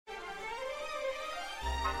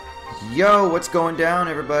Yo, what's going down,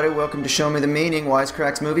 everybody? Welcome to Show Me the Meaning,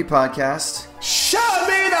 Wisecracks Movie Podcast. Show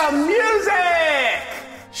me the music!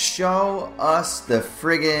 Show us the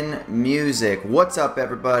friggin' music. What's up,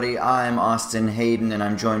 everybody? I'm Austin Hayden, and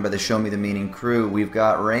I'm joined by the Show Me the Meaning crew. We've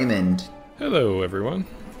got Raymond. Hello, everyone.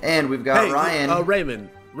 And we've got Ryan.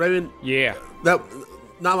 Raymond. Yeah. That,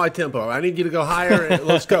 not my tempo. I need you to go higher. And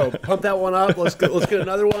let's go. Pump that one up. Let's get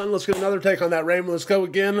another one. Let's get another take on that, Raymond. Let's go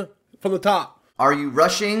again from the top. Are you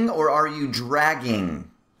rushing or are you dragging?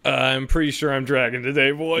 I'm pretty sure I'm dragging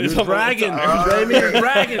today, boys. You're dragging. Raymond, you're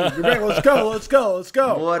dragging. Let's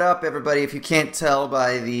go. What up, everybody? If you can't tell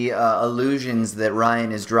by the allusions that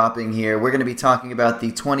Ryan is dropping here, we're going to be talking about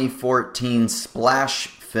the 2014 splash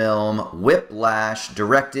film Whiplash,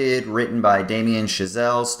 directed, written by Damien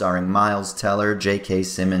Chazelle, starring Miles Teller, J.K.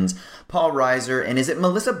 Simmons, Paul Reiser, and is it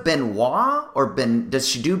Melissa Benoist or does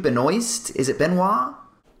she do Benoist? Is it Benoist?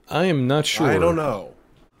 I am not sure. I don't know.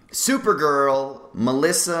 Supergirl,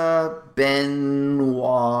 Melissa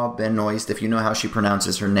Benoist. If you know how she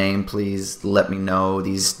pronounces her name, please let me know.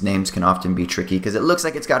 These names can often be tricky because it looks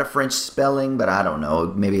like it's got a French spelling, but I don't know.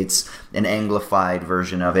 Maybe it's an anglified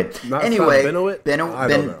version of it. Anyway, Benoist.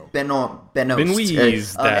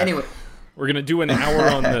 Anyway. We're going to do an hour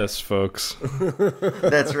on this, folks.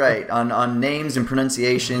 That's right. On names and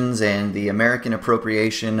pronunciations and the American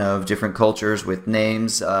appropriation of different cultures with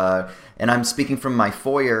names. And I'm speaking from my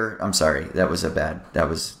foyer. I'm sorry. That was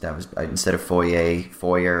instead of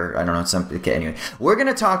foyer. I don't know, something. Okay, anyway. We're going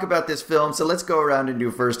to talk about this film. So let's go around and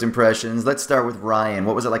do first impressions. Let's start with Ryan.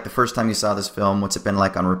 What was it like the first time you saw this film? What's it been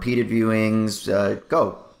like on repeated viewings?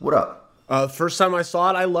 Go. What up? First time I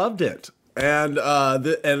saw it, I loved it. And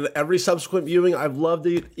every subsequent viewing, I've loved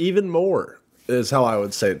it even more, is how I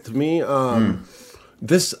would say it. To me,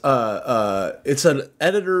 this it's an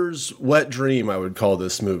editor's wet dream, I would call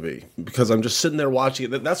this movie, because I'm just sitting there watching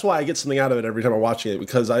it. That's why I get something out of it every time I'm watching it,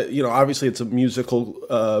 because obviously it's a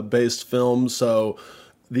musical based film, so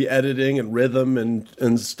the editing and rhythm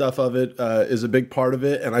and stuff of it is a big part of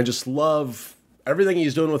it, and I just love everything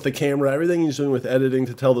he's doing with the camera, everything he's doing with editing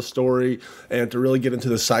to tell the story and to really get into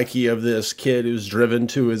the psyche of this kid who's driven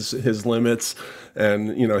to his limits, and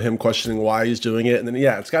him questioning why he's doing it. And then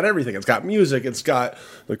it's got everything. It's got music, it's got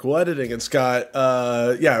the cool editing, it's got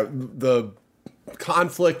the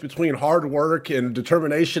conflict between hard work and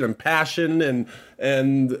determination and passion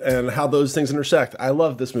and how those things intersect. I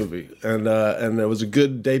love this movie, and it was a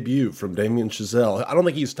good debut from Damien Chazelle. I don't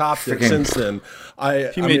think he's topped it since then.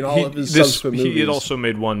 All of his subsequent movies. He had also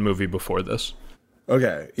made one movie before this.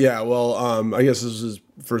 Okay, yeah. Well, I guess this was his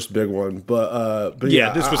first big one, but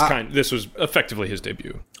yeah, this was effectively his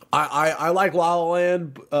debut. I like La La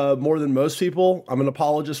Land more than most people. I'm an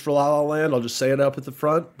apologist for La La Land. I'll just say it up at the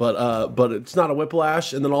front, but it's not a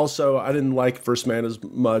Whiplash. And then also, I didn't like First Man as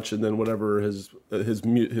much, and then whatever his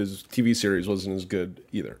TV series wasn't as good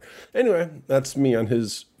either. Anyway, that's me on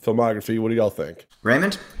his filmography. What do y'all think,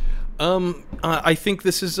 Raymond? I think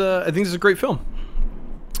this is a great film.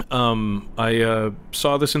 I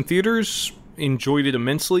saw this in theaters, enjoyed it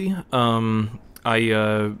immensely.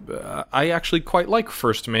 I actually quite like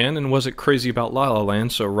First Man and wasn't crazy about La La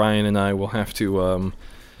Land, so Ryan and I will have to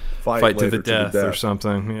fight to the death or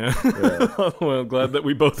something. Yeah. Well, glad that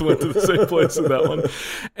we both went to the same place with that one.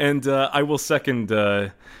 And I will second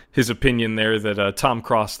his opinion there that Tom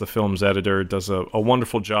Cross, the film's editor, does a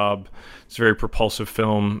wonderful job. It's a very propulsive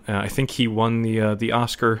film. I think he won the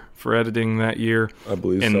Oscar for editing that year. I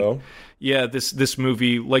believe so. Yeah, this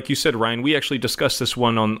movie, like you said, Ryan, we actually discussed this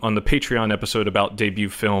one on the Patreon episode about debut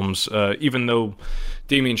films. Even though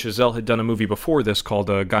Damien Chazelle had done a movie before this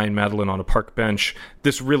called Guy and Madeline on a Park Bench,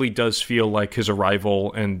 this really does feel like his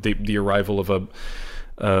arrival and the arrival of a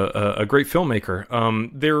great filmmaker.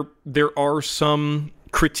 There are some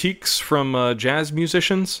critiques from jazz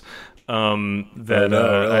musicians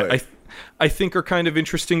that I think are kind of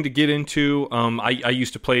interesting to get into. I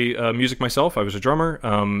used to play music myself. I was a drummer,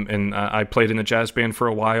 and I played in a jazz band for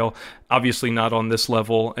a while. Obviously not on this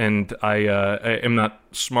level, and I am not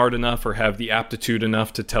smart enough or have the aptitude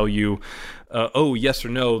enough to tell you, yes or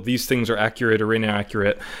no, these things are accurate or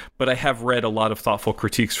inaccurate. But I have read a lot of thoughtful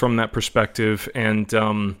critiques from that perspective, and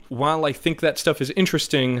while I think that stuff is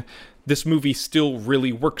interesting, this movie still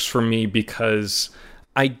really works for me because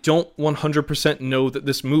I don't 100% know that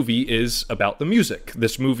this movie is about the music.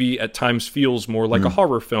 This movie at times feels more like a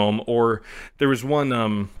horror film, or there was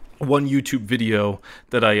one YouTube video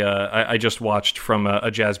that I just watched from a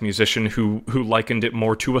jazz musician who likened it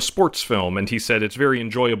more to a sports film, and he said it's very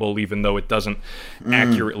enjoyable even though it doesn't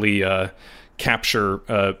accurately capture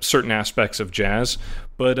certain aspects of jazz.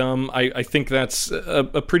 But I think that's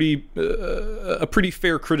a pretty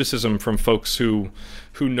fair criticism from folks who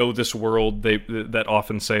know this world. That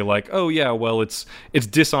often say like, oh yeah, well it's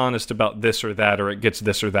dishonest about this or that, or it gets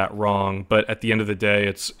this or that wrong. But at the end of the day,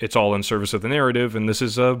 it's all in service of the narrative, and this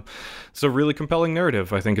is it's a really compelling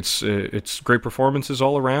narrative. I think it's great performances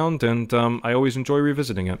all around, and I always enjoy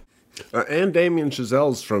revisiting it. And Damien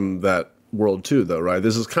Chazelle's from that world too, though, right?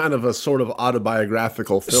 This is kind of a sort of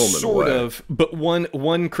autobiographical film in a way. Sort of, but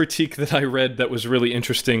one critique that I read that was really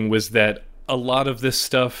interesting was that a lot of this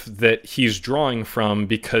stuff that he's drawing from,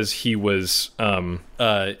 because he was John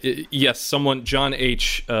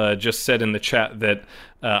H just said in the chat that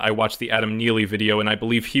I watched the Adam Neely video, and I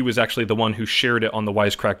believe he was actually the one who shared it on the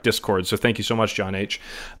Wisecrack Discord, so thank you so much, John H.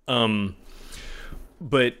 But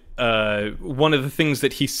one of the things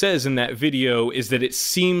that he says in that video is that it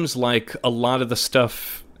seems like a lot of the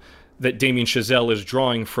stuff that Damien Chazelle is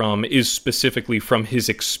drawing from is specifically from his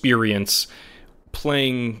experience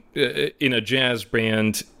playing in a jazz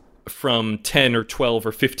band from 10 or 12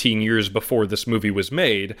 or 15 years before this movie was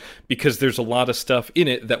made, because there's a lot of stuff in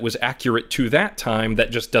it that was accurate to that time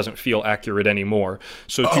that just doesn't feel accurate anymore.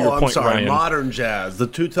 So to your point, Ryan, modern jazz, the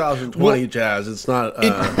 2020 jazz, it's not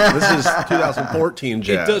this is 2014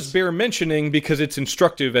 jazz. It does bear mentioning because it's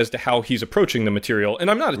instructive as to how he's approaching the material.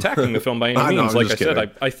 And I'm not attacking the film by any means. Like I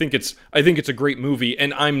said, I think it's a great movie,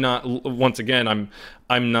 and I'm not, once again, I'm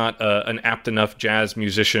not an apt enough jazz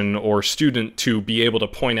musician or student to be able to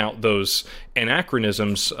point out those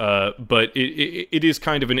anachronisms, but it is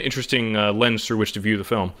kind of an interesting lens through which to view the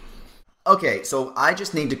film. Okay, so I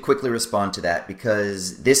just need to quickly respond to that,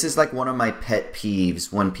 because this is like one of my pet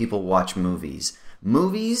peeves when people watch movies.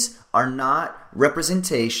 Movies are not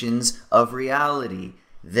representations of reality.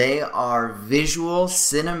 They are visual,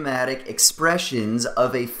 cinematic expressions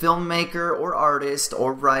of a filmmaker or artist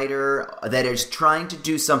or writer that is trying to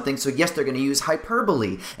do something. So yes, they're going to use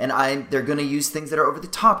hyperbole, and they're going to use things that are over the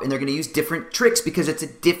top, and they're going to use different tricks because it's a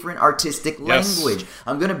different artistic language.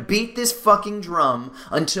 I'm going to beat this fucking drum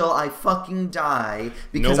until I fucking die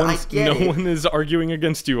because I get it. No one is arguing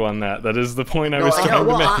against you on that. That is the point I was trying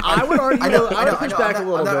to make. I would argue. I would push back a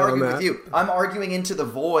little bit on that. I'm not arguing with you. I'm arguing into the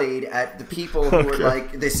void at the people who are like,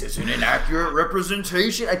 this is an inaccurate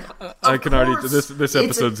representation. I can already. This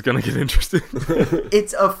episode's gonna get interesting.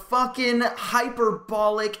 It's a fucking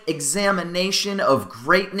hyperbolic examination of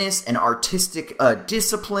greatness and artistic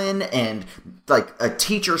discipline and like a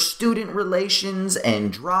teacher-student relations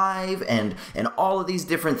and drive and all of these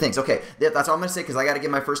different things. Okay, that's all I'm gonna say because I got to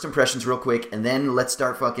get my first impressions real quick, and then let's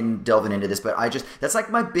start fucking delving into this. But that's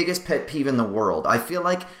like my biggest pet peeve in the world. I feel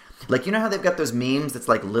like you know how they've got those memes that's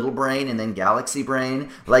like little brain and then galaxy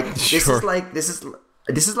brain? Like this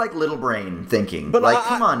is like little brain thinking. But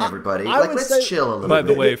come on, everybody. Let's chill a little bit. By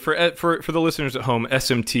the way, for the listeners at home,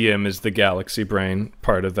 SMTM is the galaxy brain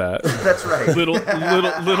part of that. That's right.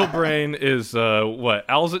 Little brain is what?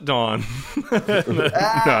 Owls at Dawn. No.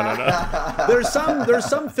 There's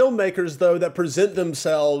some filmmakers though that present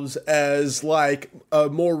themselves as like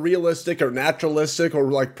more realistic or naturalistic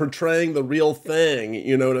or like portraying the real thing.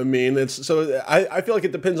 You know what I mean? I feel like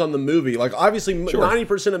it depends on the movie. Like obviously,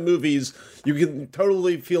 90% of movies you can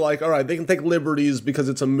totally feel like, all right, they can take liberties because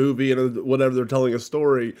it's a movie and whatever, they're telling a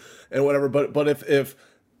story and whatever. But if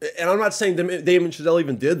and I'm not saying Damien Chazelle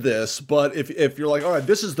even did this, but if you're like, all right,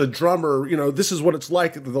 this is the drummer, you know, this is what it's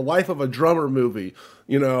like, the life of a drummer movie,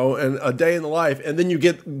 you know, and a day in the life, and then you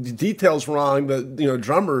get details wrong that, you know,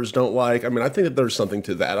 drummers don't like. I mean, I think that there's something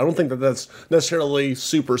to that. I don't think that that's necessarily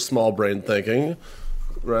super small brain thinking.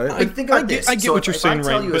 Right. I get what you're saying,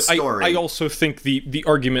 right? But I also think the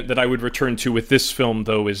argument that I would return to with this film,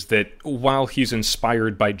 though, is that while he's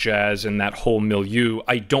inspired by jazz and that whole milieu,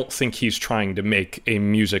 I don't think he's trying to make a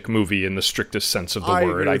music movie in the strictest sense of the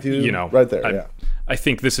word. Right there, yeah. I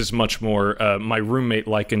think this is much more. My roommate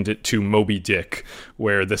likened it to Moby Dick,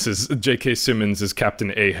 where this is J.K. Simmons is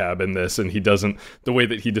Captain Ahab in this, and he doesn't. The way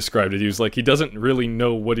that he described it, he was like, he doesn't really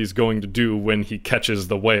know what he's going to do when he catches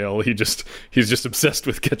the whale. He's just obsessed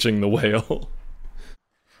with catching the whale.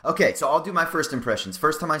 Okay, so I'll do my first impressions.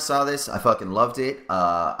 First time I saw this, I fucking loved it.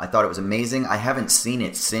 I thought it was amazing. I haven't seen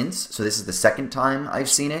it since, so this is the second time I've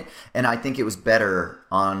seen it, and I think it was better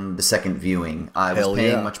on the second viewing. I was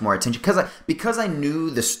paying much more attention because I knew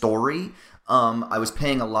the story. I was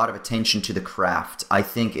paying a lot of attention to the craft. I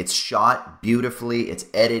think it's shot beautifully. It's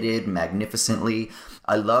edited magnificently.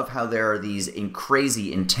 I love how there are these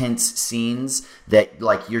crazy intense scenes that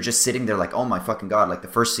like you're just sitting there like, oh my fucking god, like the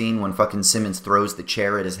first scene when fucking Simmons throws the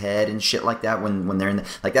chair at his head and shit like that when they're in the,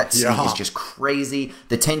 like that scene is just crazy,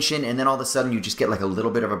 the tension, and then all of a sudden you just get like a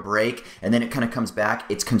little bit of a break and then it kind of comes back.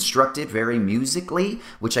 It's constructed very musically,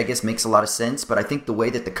 which I guess makes a lot of sense, but I think the way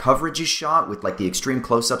that the coverage is shot with like the extreme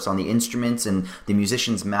close-ups on the instruments and the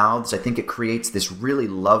musicians' mouths, I think it creates this really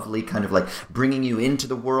lovely kind of like bringing you into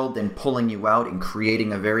the world and pulling you out and creating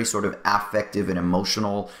a very sort of affective and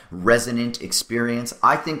emotional resonant experience.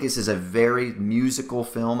 I think this is a very musical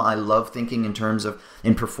film. I love thinking in terms of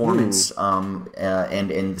in performance and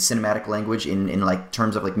in cinematic language in like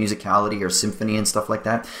terms of like musicality or symphony and stuff like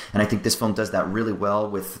that, and I think this film does that really well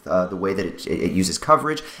with the way that it uses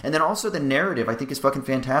coverage, and then also the narrative I think is fucking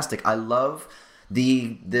fantastic. I love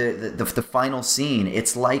the final scene.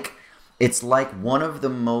 It's like one of the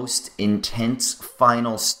most intense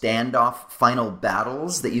final standoff, final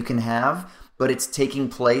battles that you can have, but it's taking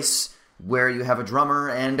place where you have a drummer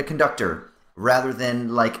and a conductor, rather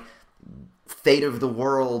than like fate of the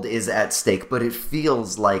world is at stake, but it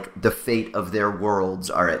feels like the fate of their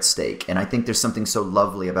worlds are at stake. And I think there's something so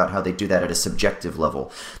lovely about how they do that at a subjective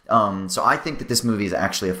level. So I think that this movie is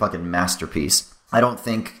actually a fucking masterpiece. I don't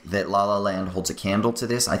think that La La Land holds a candle to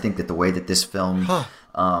this. I think that the way that this film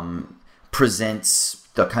presents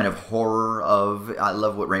the kind of horror of, I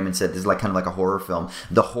love what Raymond said, this is like kind of like a horror film,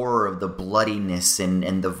 the horror of the bloodiness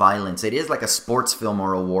and the violence. It is like a sports film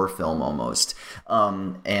or a war film almost,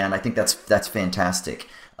 and I think that's fantastic.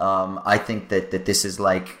 I think that this is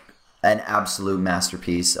like an absolute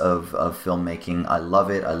masterpiece of filmmaking. I love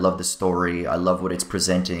it. I love the story. I love what it's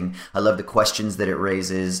presenting. I love the questions that it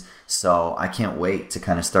raises. So I can't wait to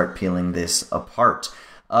kind of start peeling this apart.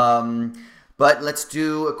 But let's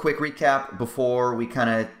do a quick recap before we kind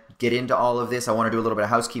of get into all of this. I want to do a little bit of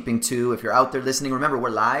housekeeping too. If you're out there listening, remember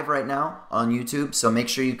we're live right now on YouTube, so make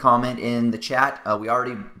sure you comment in the chat. We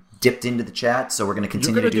already dipped into the chat, so we're going to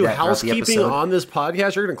continue to do that throughout the episode. You're going to do housekeeping on this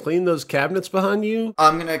podcast? You're going to clean those cabinets behind you?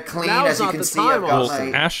 I'm going to clean, as you can see. I've got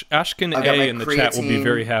my Ashkin A in the chat will be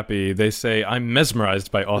very happy. They say, I'm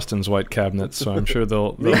mesmerized by Austin's white cabinets, so I'm sure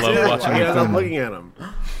they'll love watching it. I'm looking at them.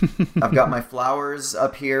 I've got my flowers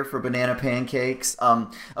up here for banana pancakes.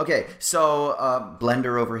 Okay, so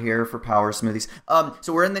blender over here for power smoothies.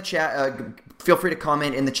 So we're in the chat. Feel free to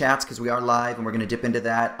comment in the chats because we are live and we're going to dip into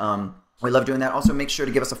that. We love doing that. Also, make sure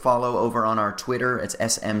to give us a follow over on our Twitter. It's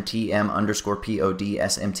SMTM_POD,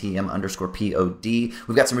 SMTM_POD.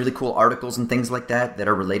 We've got some really cool articles and things like that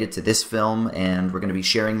are related to this film, and we're going to be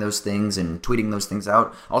sharing those things and tweeting those things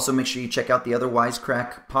out. Also, make sure you check out the other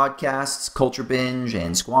Wisecrack podcasts, Culture Binge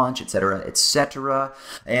and Squanch, etc., etc.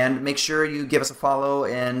 And make sure you give us a follow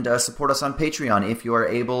and support us on Patreon if you are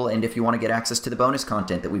able, and if you want to get access to the bonus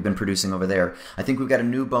content that we've been producing over there. I think we've got a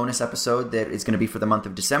new bonus episode that is going to be for the month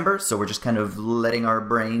of December, so we're just kind of letting our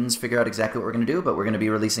brains figure out exactly what we're going to do, but we're going to be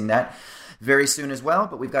releasing that very soon as well.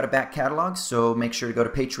 But we've got a back catalog, so make sure to go to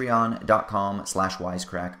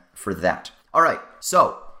patreon.com/wisecrack for that. All right,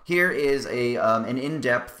 so here is an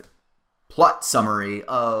in-depth plot summary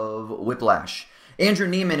of Whiplash. Andrew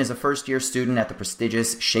Neiman is a first-year student at the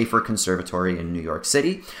prestigious Schaefer Conservatory in New York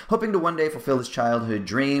City, hoping to one day fulfill his childhood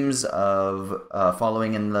dreams of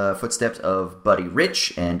following in the footsteps of Buddy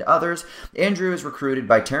Rich and others. Andrew is recruited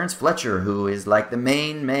by Terrence Fletcher, who is like the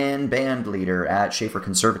main man band leader at Schaefer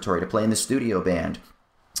Conservatory, to play in the studio band.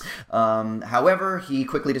 However, he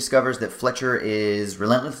quickly discovers that Fletcher is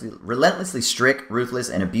relentlessly strict, ruthless,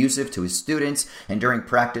 and abusive to his students, and during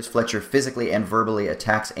practice, Fletcher physically and verbally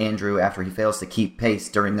attacks Andrew after he fails to keep pace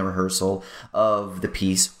during the rehearsal of the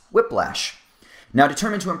piece Whiplash. Now,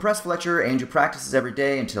 determined to impress Fletcher, Andrew practices every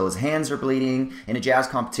day until his hands are bleeding. In a jazz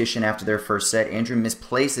competition after their first set, Andrew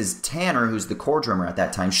misplaces Tanner, who's the core drummer at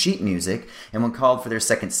that time, sheet music, and when called for their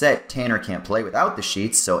second set, Tanner can't play without the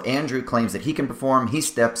sheets, so Andrew claims that he can perform, he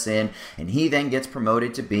steps in, and he then gets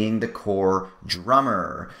promoted to being the core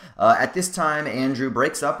drummer. At this time, Andrew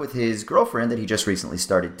breaks up with his girlfriend that he just recently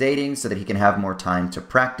started dating so that he can have more time to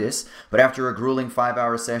practice, but after a grueling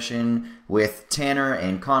 5-hour session with Tanner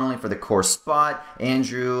and Connolly for the core spot,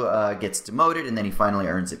 Andrew gets demoted, and then he finally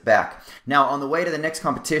earns it back. Now, on the way to the next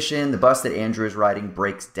competition, the bus that Andrew is riding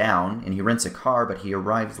breaks down, and he rents a car, but he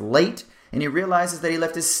arrives late, and he realizes that he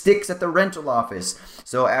left his sticks at the rental office.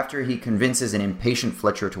 So after he convinces an impatient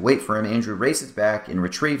Fletcher to wait for him, Andrew races back and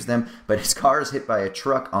retrieves them, but his car is hit by a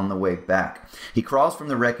truck on the way back. He crawls from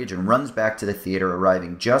the wreckage and runs back to the theater,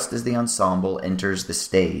 arriving just as the ensemble enters the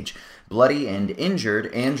stage. Bloody and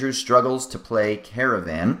injured, Andrew struggles to play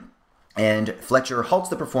Caravan, and Fletcher halts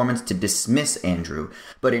the performance to dismiss Andrew.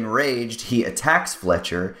 But enraged, he attacks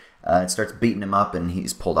Fletcher, It starts beating him up, and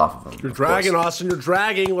he's pulled off of him. You're dragging, Austin. You're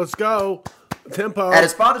dragging. Let's go. Tempo. At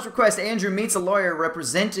his father's request, Andrew meets a lawyer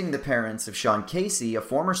representing the parents of Sean Casey, a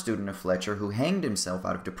former student of Fletcher who hanged himself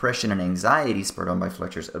out of depression and anxiety spurred on by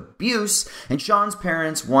Fletcher's abuse, and Sean's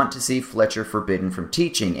parents want to see Fletcher forbidden from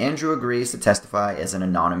teaching. Andrew agrees to testify as an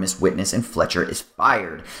anonymous witness, and Fletcher is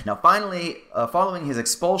fired. Now, finally, following his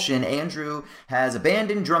expulsion, Andrew has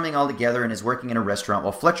abandoned drumming altogether and is working in a restaurant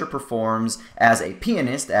while Fletcher performs as a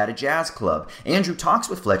pianist at a jazz club. Andrew talks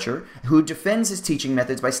with Fletcher, who defends his teaching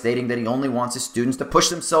methods by stating that he only wants his students to push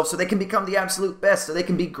themselves so they can become the absolute best, so they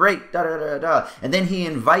can be great, da-da-da-da. And then he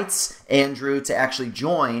invites Andrew to actually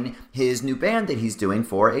join his new band that he's doing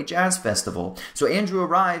for a jazz festival. So Andrew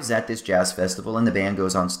arrives at this jazz festival and the band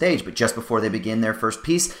goes on stage, but just before they begin their first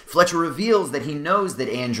piece, Fletcher reveals that he knows that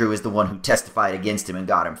Andrew is the one who testified against him and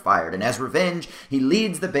got him fired. And as revenge, he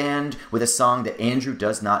leads the band with a song that Andrew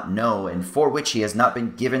does not know and for which he has not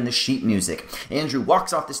been given the sheet music. Andrew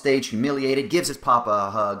walks off the stage humiliated, gives his papa a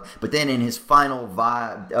hug, but then in his final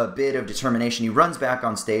bit of determination, he runs back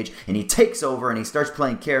on stage and he takes over and he starts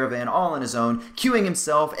playing Caravan all on his own, cueing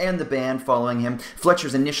himself and the band following him.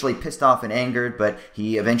 Fletcher's initially pissed off and angered, but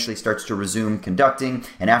he eventually starts to resume conducting,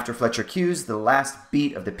 and after Fletcher cues the last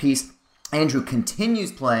beat of the piece, Andrew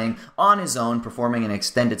continues playing on his own, performing an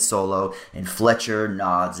extended solo, and Fletcher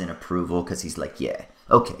nods in approval because he's like, yeah,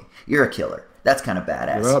 okay, you're a killer. That's kind of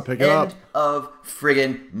badass. Pick it up. End of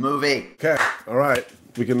friggin' movie. Okay, all right.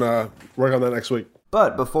 We can work on that next week.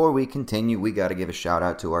 But before we continue, we got to give a shout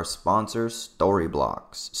out to our sponsor,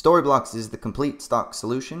 Storyblocks. Storyblocks is the complete stock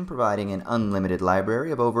solution, providing an unlimited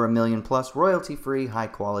library of over 1 million plus royalty-free,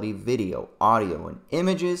 high-quality video, audio, and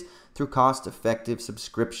images through cost-effective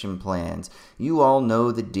subscription plans. You all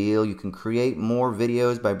know the deal. You can create more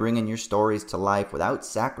videos by bringing your stories to life without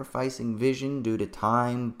sacrificing vision due to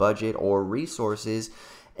time, budget, or resources.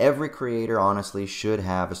 Every creator, honestly, should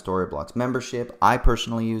have a Storyblocks membership. I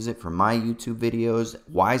personally use it for my YouTube videos.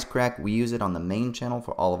 Wisecrack, we use it on the main channel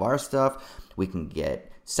for all of our stuff. We can get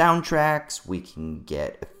soundtracks, we can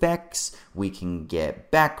get effects, we can get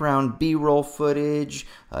background B-roll footage,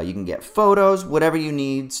 you can get photos, whatever you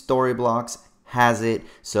need, Storyblocks has it.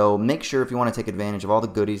 So make sure if you want to take advantage of all the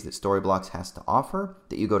goodies that Storyblocks has to offer,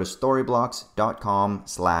 that you go to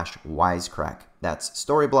storyblocks.com/wisecrack. That's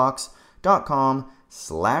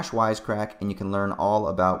storyblocks.com/wisecrack, and you can learn all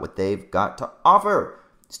about what they've got to offer.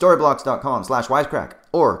 Storyblocks.com/wisecrack,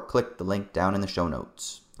 or click the link down in the show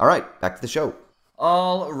notes. All right, back to the show.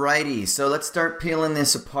 Alrighty, so let's start peeling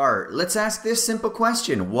this apart. Let's ask this simple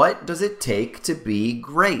question. What does it take to be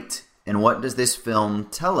great? And what does this film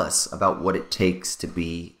tell us about what it takes to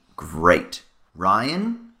be great?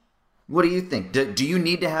 Ryan? What do you think? Do you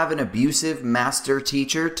need to have an abusive master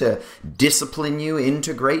teacher to discipline you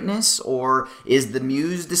into greatness? Or is the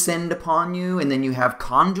muse descend upon you and then you have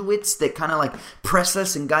conduits that kind of like press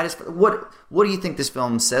us and guide us? What do you think this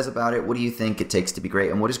film says about it? What do you think it takes to be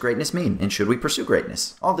great? And what does greatness mean? And should we pursue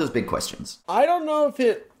greatness? All those big questions. I don't know if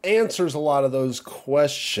it answers a lot of those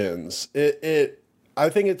questions. I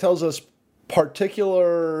think it tells us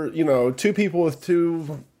particular, two people with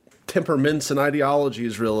two temperaments and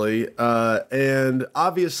ideologies, really. And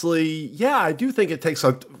obviously, yeah, I do think it takes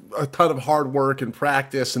a ton of hard work and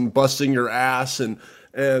practice and busting your ass and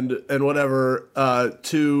whatever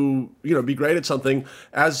to be great at something.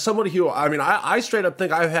 As somebody who, I straight up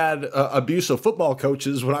think I've had abusive football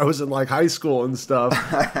coaches when I was in like high school and stuff,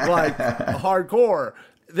 like hardcore.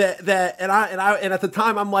 And at the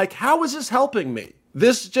time I'm like, how is this helping me?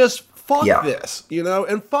 This just fuck this,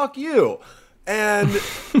 and fuck you. And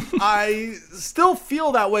I still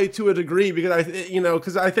feel that way to a degree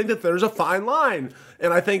because I think that there's a fine line,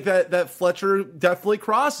 and I think that Fletcher definitely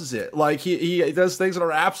crosses it. Like he does things that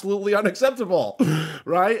are absolutely unacceptable,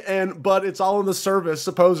 right? But it's all in the service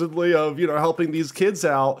supposedly of helping these kids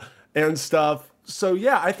out and stuff. So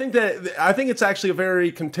yeah, I think it's actually a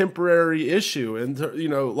very contemporary issue, and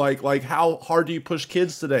like how hard do you push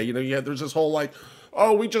kids today? There's this whole like,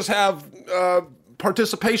 oh, we just have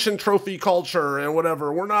participation trophy culture and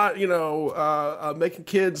whatever. We're not, making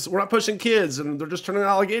kids, we're not pushing kids, and they're just turning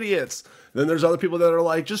out like idiots. Then there's other people that are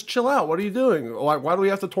like, just chill out. What are you doing? Like, why do we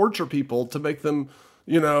have to torture people to make them,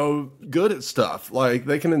 good at stuff? Like,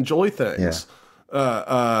 they can enjoy things.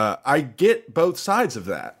 Yeah. I get both sides of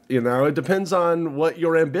that. It depends on what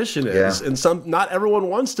your ambition is. Yeah. And not everyone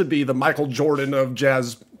wants to be the Michael Jordan of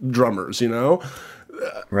jazz drummers,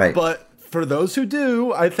 Right. But for those who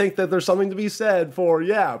do, I think that there's something to be said for,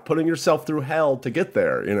 putting yourself through hell to get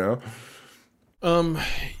there,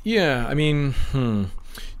 Yeah,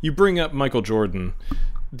 you bring up Michael Jordan.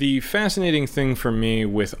 The fascinating thing for me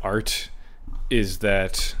with art is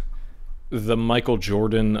that the Michael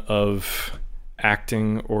Jordan of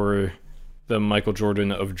acting, or the Michael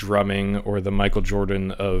Jordan of drumming, or the Michael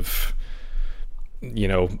Jordan of, you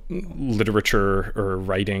know, literature or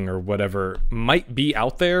writing or whatever, might be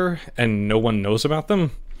out there and no one knows about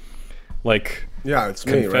them. Like, yeah, it's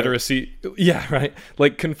Confederacy, me, right? Yeah, right.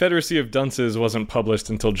 Like, Confederacy of Dunces wasn't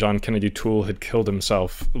published until John Kennedy Toole had killed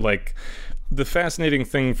himself. Like, the fascinating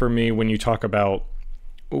thing for me when you talk about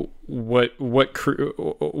what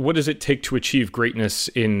does it take to achieve greatness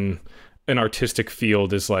in an artistic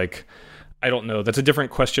field is like, I don't know. That's a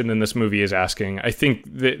different question than this movie is asking. I think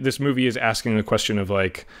that this movie is asking the question of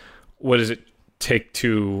like, what does it take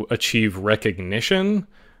to achieve recognition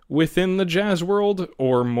within the jazz world,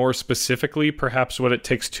 or more specifically, perhaps what it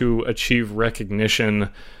takes to achieve recognition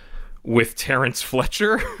with Terrence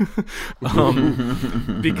Fletcher.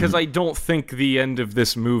 Because I don't think the end of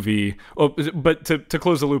this movie... Oh, but to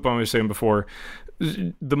close the loop on what I was saying before,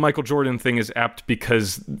 the Michael Jordan thing is apt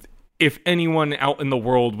because if anyone out in the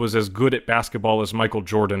world was as good at basketball as Michael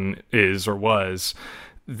Jordan is or was,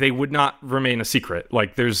 they would not remain a secret.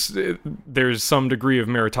 Like, there's some degree of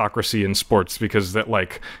meritocracy in sports, because that,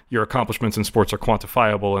 like, your accomplishments in sports are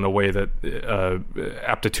quantifiable in a way that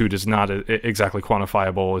aptitude is not exactly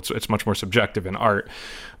quantifiable. It's much more subjective in art.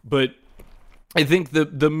 But I think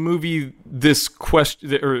the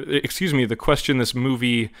question this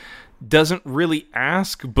movie doesn't really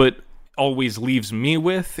ask, but always leaves me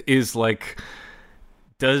with, is like,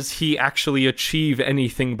 does he actually achieve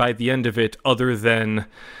anything by the end of it other than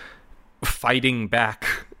fighting back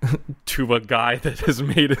to a guy that has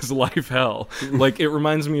made his life hell? Like, it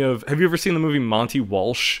reminds me of, have you ever seen the movie Monty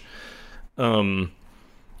Walsh?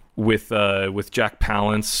 With Jack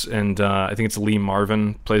Palance, and I think it's Lee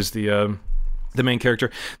Marvin plays the main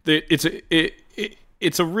character.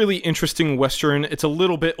 It's a really interesting Western. It's a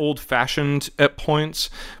little bit old-fashioned at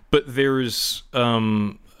points, but there's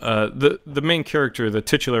the main character, the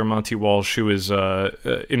titular Monty Walsh, who is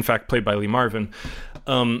in fact played by Lee Marvin.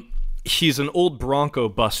 He's an old Bronco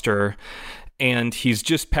buster, and he's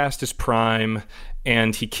just past his prime,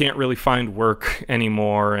 and he can't really find work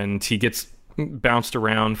anymore, and he gets bounced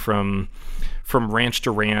around from ranch to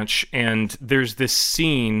ranch. And there's this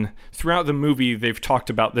scene throughout the movie, they've talked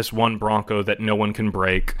about this one Bronco that no one can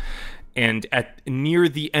break, and at near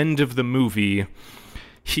the end of the movie,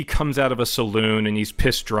 he comes out of a saloon and he's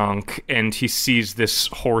pissed drunk, and he sees this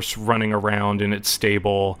horse running around in its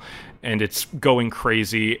stable and it's going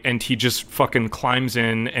crazy, and he just fucking climbs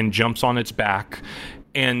in and jumps on its back.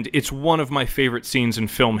 And it's one of my favorite scenes in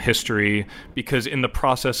film history, because in the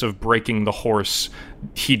process of breaking the horse,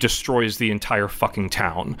 he destroys the entire fucking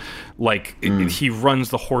town. Like, he runs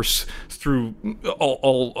the horse through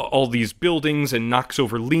all these buildings and knocks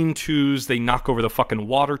over lean-tos. They knock over the fucking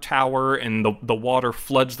water tower, and the water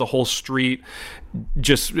floods the whole street.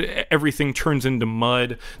 Just everything turns into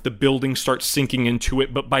mud. The building starts sinking into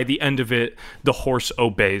it, but by the end of it, the horse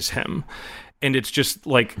obeys him. And it's just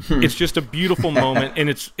like, it's just a beautiful moment, and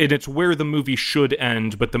it's where the movie should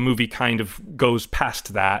end, but the movie kind of goes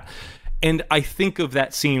past that. And I think of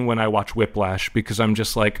that scene when I watch Whiplash, because I'm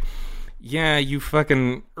just like, yeah, you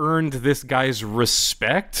fucking earned this guy's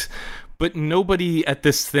respect, but nobody at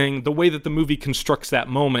this thing, the way that the movie constructs that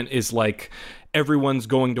moment is like, everyone's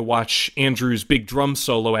going to watch Andrew's big drum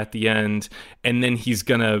solo at the end, and then he's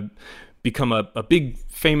gonna become a big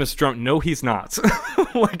famous drum. No, he's not.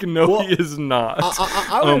 Like, no, well, he is not.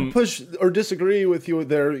 I would push or disagree with you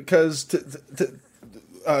there, because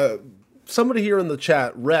somebody here in the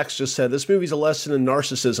chat, Rex, just said this movie's a lesson in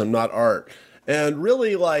narcissism, not art. And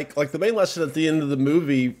really, like the main lesson at the end of the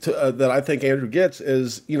movie that I think Andrew gets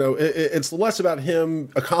is, you know, it's less about him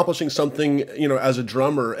accomplishing something, you know, as a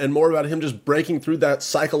drummer, and more about him just breaking through that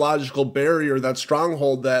psychological barrier, that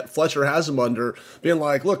stronghold that Fletcher has him under, being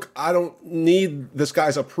like, look, I don't need this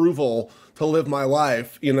guy's approval to live my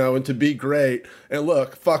life, you know, and to be great. And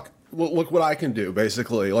look what I can do,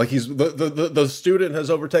 basically. Like, he's the student has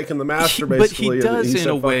overtaken the master, basically. But he does, in in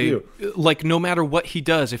a way, like, no matter what he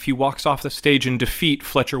does, if he walks off the stage in defeat,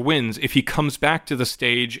 Fletcher wins. If he comes back to the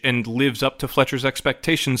stage and lives up to Fletcher's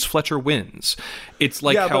expectations, Fletcher wins. It's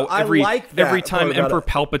like how every time Emperor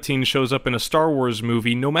Palpatine shows up in a Star Wars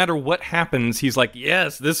movie, no matter what happens, he's like,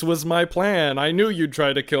 yes, this was my plan. I knew you'd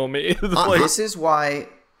try to kill me. This is why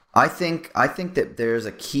I think that there's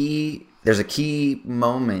a key there's a key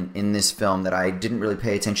moment in this film that I didn't really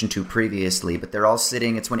pay attention to previously, but they're all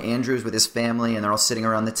sitting. It's when Andrew's with his family, and they're all sitting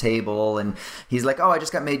around the table, and he's like, "Oh, I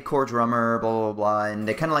just got made core drummer," blah blah blah, and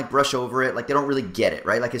they kind of like brush over it, like they don't really get it,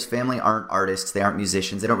 right? Like his family aren't artists, they aren't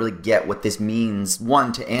musicians, they don't really get what this means.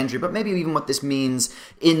 One, to Andrew, but maybe even what this means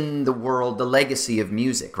in the world, the legacy of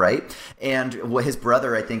music, right? And what his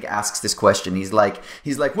brother, I think, asks this question. He's like,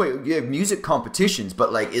 "Wait, you have music competitions,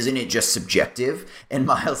 but like, isn't it just subjective?" And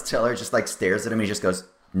Miles Teller just like stares at him and he just goes,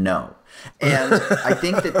 "No." And I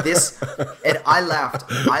think that this, and I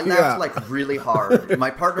laughed like really hard. My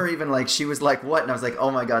partner even like, she was like, "What?" And I was like,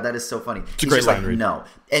 "Oh my God, that is so funny." It's a great line read. No.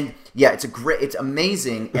 And yeah, it's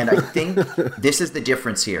amazing. And I think this is the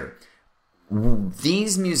difference here.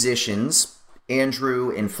 These musicians,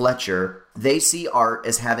 Andrew and Fletcher, they see art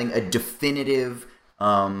as having a definitive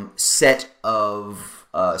set of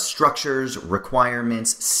structures,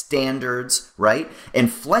 requirements, standards, right?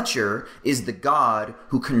 And Fletcher is the god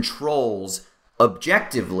who controls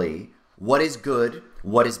objectively what is good,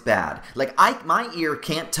 what is bad. Like my ear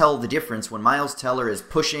can't tell the difference when Miles Teller is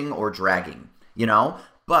pushing or dragging, you know?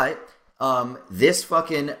 But this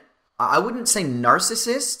fucking, I wouldn't say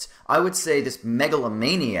narcissist, I would say this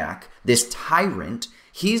megalomaniac, this tyrant,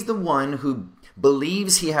 he's the one who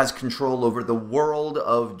believes he has control over the world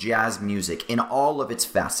of jazz music in all of its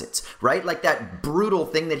facets, right? Like that brutal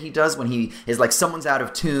thing that he does when he is like, someone's out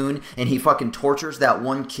of tune and he fucking tortures that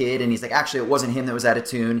one kid and he's like, actually, it wasn't him that was out of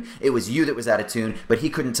tune, it was you that was out of tune, but he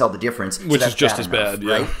couldn't tell the difference. Which is just as bad,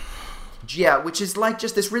 right? Yeah, which is like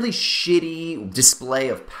just this really shitty display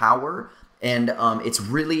of power. And it's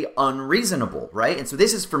really unreasonable, right? And so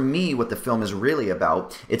this is, for me, what the film is really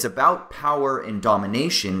about. It's about power and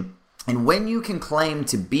domination. And when you can claim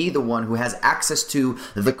to be the one who has access to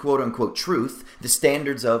the quote-unquote truth, the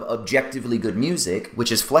standards of objectively good music,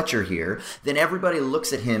 which is Fletcher here, then everybody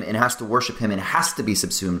looks at him and has to worship him and has to be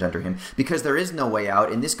subsumed under him because there is no way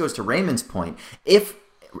out. And this goes to Raymond's point. If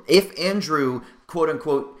Andrew,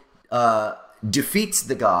 quote-unquote, defeats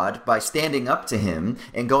the god by standing up to him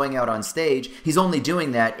and going out on stage, he's only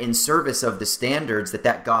doing that in service of the standards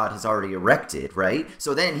that god has already erected, right?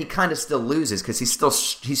 So then he kind of still loses because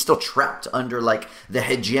he's still trapped under like the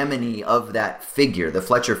hegemony of that figure, the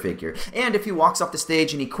Fletcher figure. And if he walks off the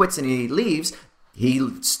stage and he quits and he leaves,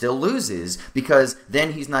 he still loses because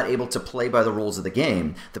then he's not able to play by the rules of the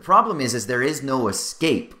game. The problem is there is no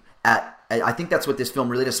escape I think that's what this film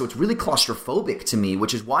really does. So it's really claustrophobic to me,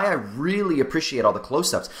 which is why I really appreciate all the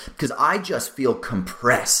close-ups, because I just feel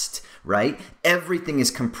compressed, right? Everything is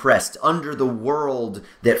compressed under the world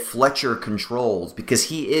that Fletcher controls because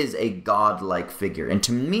he is a godlike figure. And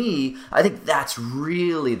to me, I think that's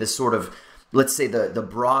really the sort of, let's say, the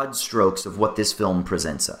broad strokes of what this film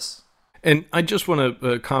presents us. And I just want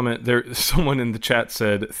to comment there. Someone in the chat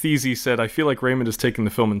said, Theezy said, "I feel like Raymond is taking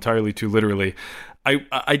the film entirely too literally."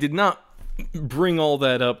 I did not bring all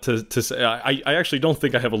that up to say I actually don't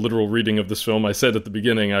think I have a literal reading of this film. I said at the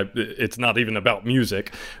beginning it's not even about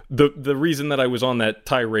music. The reason that I was on that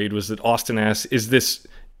tirade was that Austin asked,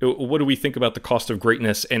 what do we think about the cost of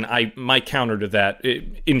greatness? And my counter to that,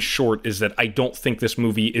 in short, is that I don't think this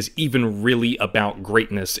movie is even really about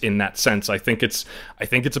greatness in that sense. I think it's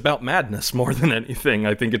about madness more than anything.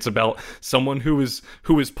 I think it's about someone who is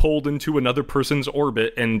pulled into another person's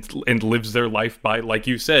orbit and lives their life by, like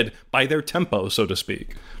you said, by their tempo, so to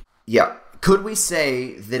speak. Yeah. Could we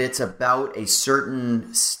say that it's about a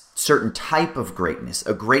certain type of greatness,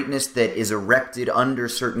 a greatness that is erected under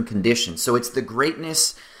certain conditions? So it's the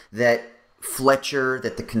greatness that Fletcher,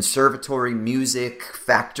 that the conservatory music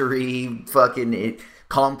factory fucking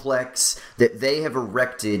complex, that they have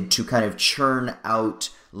erected to kind of churn out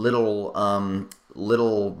little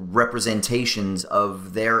representations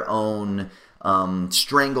of their own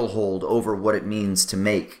stranglehold over what it means to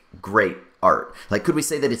make great art. Like, could we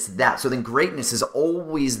say that it's that? So then greatness is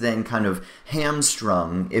always then kind of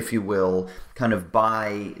hamstrung, if you will, kind of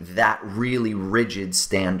by that really rigid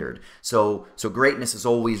standard. So greatness is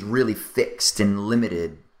always really fixed and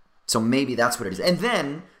limited. So maybe that's what it is. And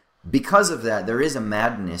then, because of that, there is a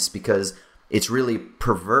madness because it's really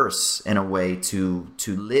perverse in a way to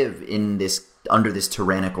live in this, under this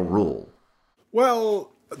tyrannical rule.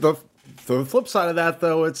 Well, the flip side of that,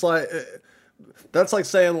 though, it's like, that's like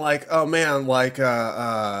saying, like, oh man, like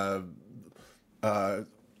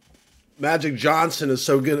Magic Johnson is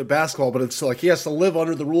so good at basketball, but it's like he has to live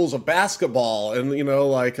under the rules of basketball, and you know,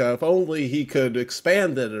 like if only he could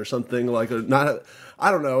expand it or something, like, or not.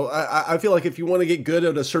 I don't know. I feel like if you want to get good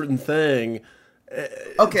at a certain thing,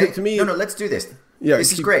 okay, to me, no, let's do this. Yeah,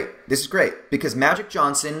 this is great. This is great because Magic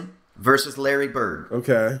Johnson versus Larry Bird.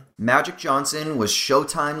 Okay. Magic Johnson was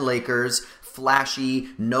Showtime Lakers, flashy,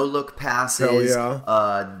 no-look passes. Hell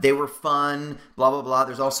yeah. They were fun, blah, blah, blah.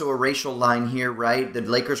 There's also a racial line here, right? The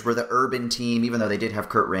Lakers were the urban team, even though they did have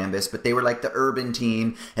Kurt Rambis, but they were like the urban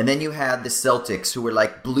team. And then you had the Celtics, who were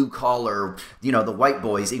like blue-collar, the white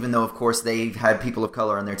boys, even though, of course, they had people of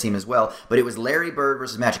color on their team as well. But it was Larry Bird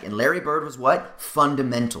versus Magic. And Larry Bird was what?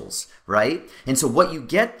 Fundamentals, right? And so what you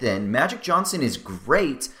get then, Magic Johnson is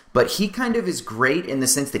great, but he kind of is great in the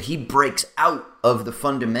sense that he breaks out of the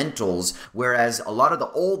fundamentals, whereas a lot of the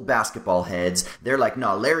old basketball heads, they're like,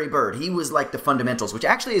 no, Larry Bird, he was like the fundamentals, which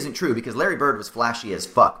actually isn't true because Larry Bird was flashy as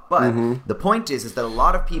fuck. But the point is that a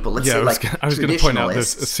lot of people, let's say I was going to point out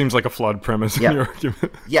this. It seems like a flawed premise in your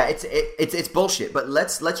argument. Yeah, it's bullshit. But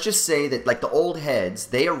let's just say that like the old heads,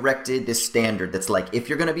 they erected this standard that's like, if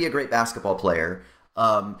you're going to be a great basketball player,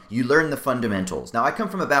 you learn the fundamentals. Now, I come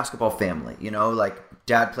from a basketball family, like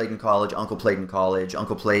dad played in college, uncle played in college,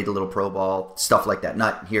 uncle played a little pro ball, stuff like that.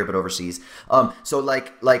 Not here, but overseas. So I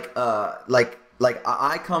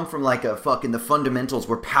come from like a fucking, the fundamentals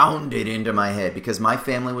were pounded into my head because my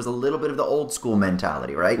family was a little bit of the old school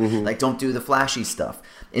mentality, right? Like, don't do the flashy stuff.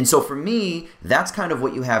 And so for me, that's kind of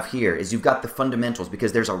what you have here is you've got the fundamentals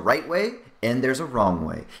because there's a right way and there's a wrong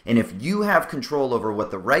way. And if you have control over what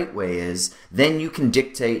the right way is, then you can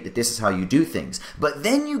dictate that this is how you do things. But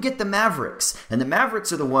then you get the Mavericks, and the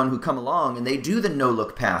Mavericks are the one who come along and they do the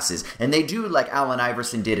no-look passes, and they do like Allen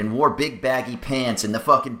Iverson did and wore big baggy pants and the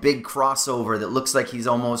fucking big crossover that looks like he's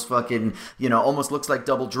almost fucking, almost looks like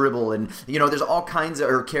double dribble, and there's all kinds of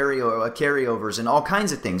carryovers and all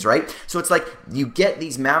kinds of things, right? So it's like you get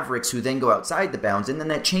these Mavericks who then go outside the bounds, and then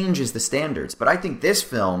that changes the standards. But I think this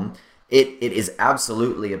film, It is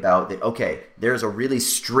absolutely about that, okay, there's a really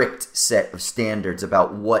strict set of standards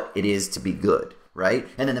about what it is to be good, right?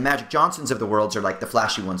 And then the Magic Johnsons of the world are like the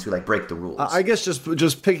flashy ones who like break the rules. I guess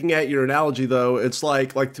just picking at your analogy though, it's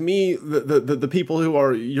like to me the people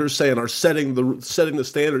who you're saying are setting the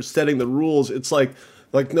standards, setting the rules. It's like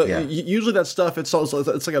no, usually that stuff, it's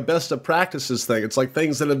like a best of practices thing. It's like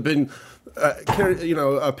things that have been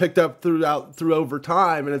picked up through over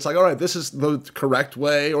time, and it's like, all right, this is the correct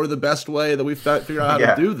way or the best way that we've figured out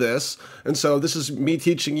how to do this, and so this is me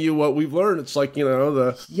teaching you what we've learned. It's like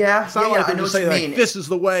it's not like I'm just saying like, this is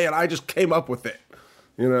the way, and I just came up with it.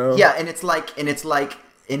 Yeah, and it's like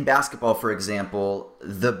in basketball, for example,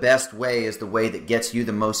 the best way is the way that gets you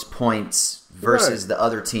the most points versus the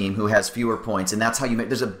other team who has fewer points, and that's how you make.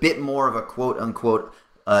 There's a bit more of a quote unquote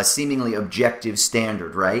seemingly objective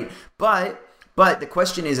standard, right? But the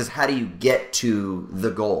question is how do you get to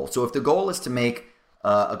the goal? So if the goal is to make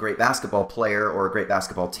a great basketball player or a great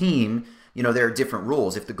basketball team, there are different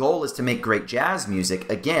rules. If the goal is to make great jazz music,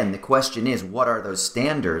 again, the question is, what are those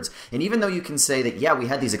standards? And even though you can say that, we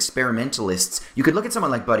had these experimentalists, you could look at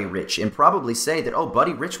someone like Buddy Rich and probably say that,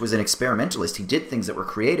 Buddy Rich was an experimentalist. He did things that were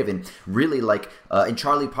creative and really and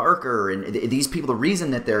Charlie Parker and these people, the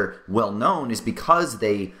reason that they're well known is because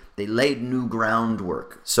they laid new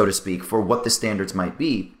groundwork, so to speak, for what the standards might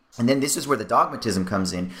be. And then this is where the dogmatism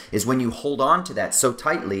comes in, is when you hold on to that so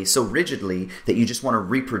tightly, so rigidly, that you just want to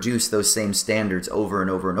reproduce those same standards over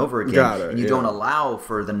and over and over again. And you don't allow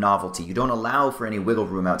for the novelty. You don't allow for any wiggle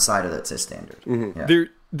room outside of that standard. Mm-hmm. Yeah.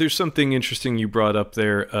 There's something interesting you brought up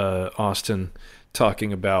there, Austin,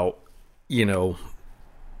 talking about,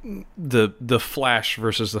 the flash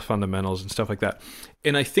versus the fundamentals and stuff like that.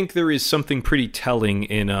 And I think there is something pretty telling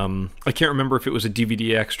in I can't remember if it was a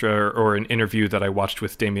DVD extra or an interview that I watched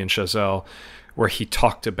with Damien Chazelle where he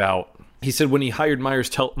talked about, he said when he hired Miles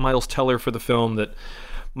Teller for the film that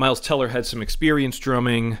Miles Teller had some experience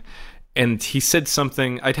drumming, and he said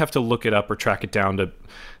something, I'd have to look it up or track it down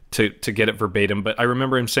to get it verbatim, but I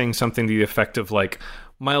remember him saying something to the effect of like,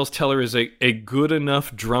 Miles Teller is a good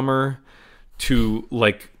enough drummer to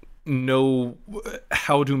know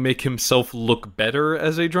how to make himself look better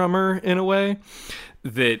as a drummer in a way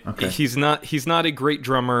that he's not a great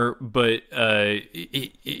drummer, but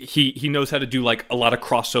he knows how to do like a lot of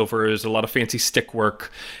crossovers, a lot of fancy stick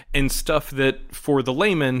work and stuff that for the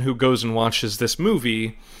layman who goes and watches this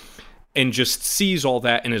movie and just sees all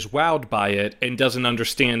that and is wowed by it and doesn't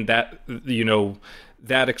understand that,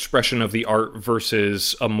 that expression of the art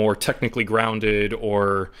versus a more technically grounded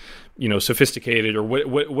or sophisticated or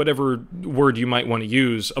whatever word you might want to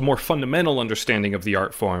use, a more fundamental understanding of the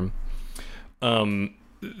art form.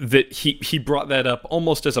 That he brought that up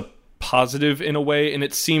almost as a positive in a way, and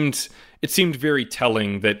it seemed very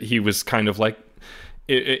telling that he was kind of like,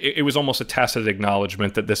 it was almost a tacit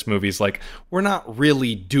acknowledgement that this movie's like, we're not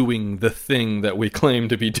really doing the thing that we claim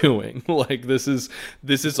to be doing. Like this is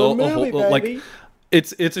a whole, like.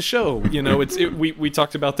 It's a show, you know. We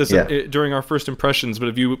talked about this during our first impressions,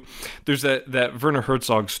 but there's that Werner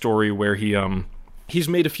Herzog story where he's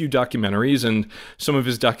made a few documentaries, and some of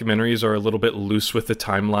his documentaries are a little bit loose with the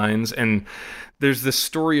timelines. And there's this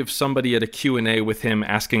story of somebody at a Q&A with him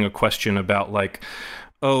asking a question about like,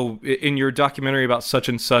 oh, in your documentary about such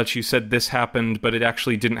and such, you said this happened, but it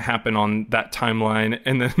actually didn't happen on that timeline.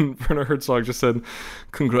 And then Werner Herzog just said,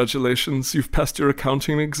 congratulations, you've passed your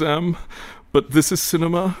accounting exam. But this is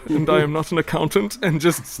cinema, and I am not an accountant, and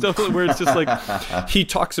just stuff where it's just like he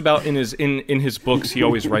talks about in his books. He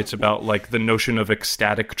always writes about like the notion of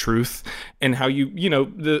ecstatic truth and how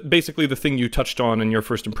basically the thing you touched on in your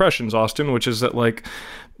first impressions, Austin, which is that like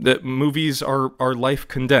that movies are life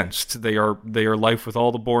condensed. They are life with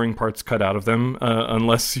all the boring parts cut out of them,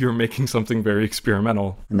 unless you're making something very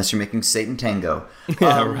experimental. Unless you're making Satan Tango.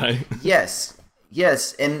 Yeah, right.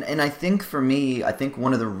 Yes, and I think for me,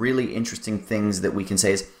 one of the really interesting things that we can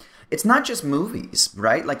say is it's not just movies,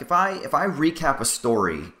 right? Like if I recap a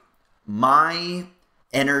story, my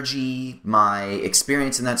energy, my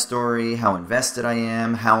experience in that story, how invested I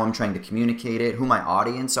am, how I'm trying to communicate it, who my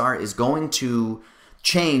audience are, is going to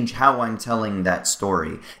change how I'm telling that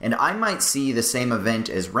story. And I might see the same event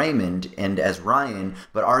as Raymond and as Ryan,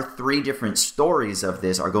 but our three different stories of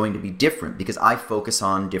this are going to be different because I focus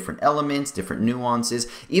on different elements, different nuances,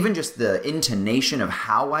 even just the intonation of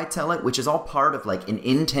how I tell it, which is all part of like an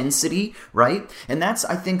intensity, right? And that's,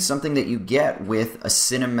 I think, something that you get with a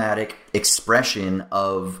cinematic expression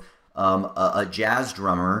of a jazz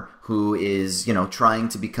drummer who is, trying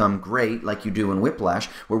to become great like you do in Whiplash,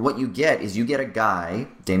 where what you get is you get a guy,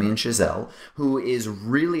 Damien Chazelle, who is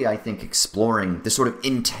really, I think, exploring the sort of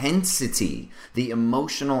intensity, the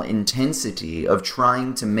emotional intensity of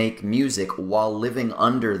trying to make music while living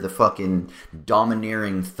under the fucking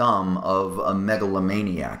domineering thumb of a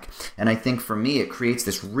megalomaniac. And I think for me, it creates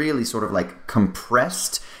this really sort of like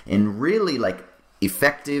compressed and really like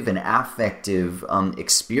effective and affective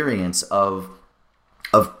experience of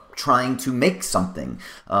trying to make something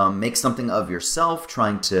of yourself,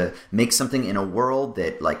 trying to make something in a world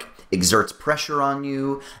that like exerts pressure on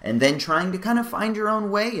you, and then trying to kind of find your own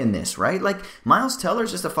way in this, right? Like Miles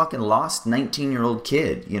Teller's just a fucking lost 19-year-old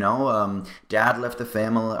kid, dad left the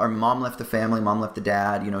family, or mom left the family, mom left the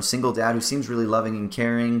dad, single dad who seems really loving and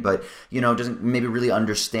caring, but, doesn't maybe really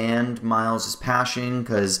understand Miles's passion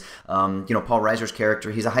because, Paul Reiser's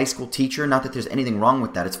character, he's a high school teacher, not that there's anything wrong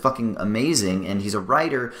with that, it's fucking amazing, and he's a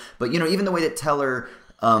writer, but, even the way that Teller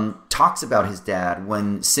talks about his dad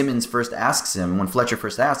when Simmons first asks him, when Fletcher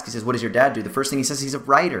first asks, he says, what does your dad do? The first thing he says, he's a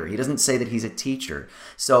writer. He doesn't say that he's a teacher.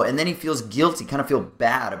 So, and then he feels guilty, kind of feel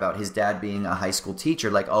bad about his dad being a high school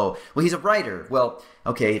teacher. Like, oh, well, he's a writer. Well,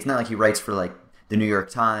 okay, it's not like he writes for like the New York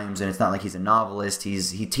Times, and it's not like he's a novelist.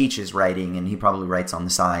 He teaches writing, and he probably writes on the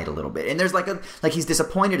side a little bit. And there's like he's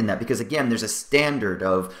disappointed in that because again, there's a standard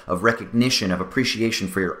of recognition, of appreciation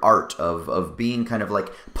for your art, of being kind of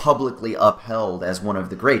like publicly upheld as one of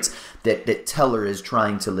the greats that Teller is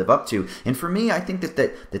trying to live up to. And for me, I think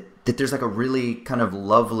that there's like a really kind of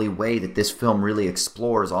lovely way that this film really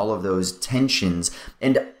explores all of those tensions.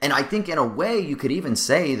 And I think in a way you could even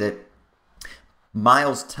say that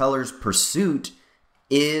Miles Teller's pursuit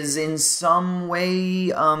is in some way,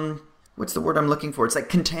 what's the word I'm looking for? It's like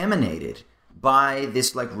contaminated by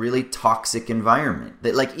this like really toxic environment.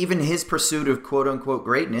 That like even his pursuit of quote unquote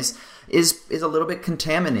greatness is a little bit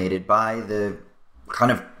contaminated by the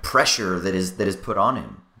kind of pressure that is put on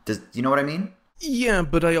him. Do you know what I mean? Yeah,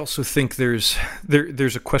 but I also think there's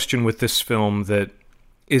a question with this film that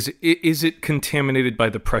is it contaminated by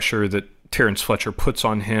the pressure that Terrence Fletcher puts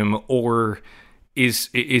on him, or is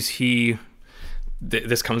he?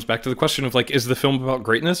 This comes back to the question of like, is the film about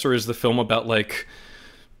greatness, or is the film about like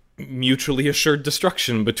mutually assured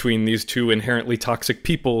destruction between these two inherently toxic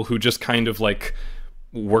people who just kind of like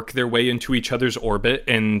work their way into each other's orbit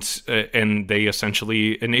and they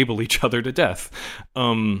essentially enable each other to death?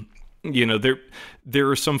 There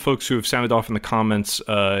are some folks who have sounded off in the comments.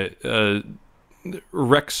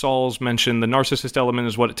 Rex Sauls mentioned the narcissist element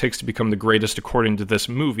is what it takes to become the greatest according to this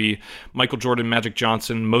movie. Michael Jordan, Magic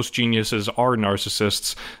Johnson, most geniuses are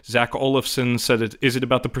narcissists. Zach Olafson said, is it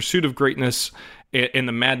about the pursuit of greatness and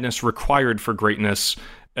the madness required for greatness?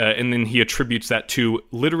 And then he attributes that to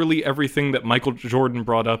literally everything that Michael Jordan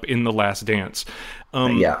brought up in The Last Dance.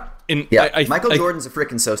 Michael Jordan's a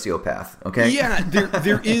freaking sociopath. Okay. Yeah,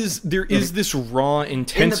 there is this raw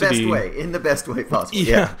intensity in the best way possible.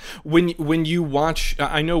 Yeah. When you watch,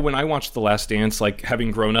 I know when I watched The Last Dance, like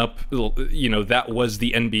having grown up, that was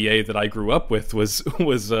the NBA that I grew up with was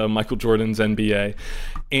Michael Jordan's NBA,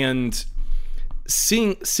 and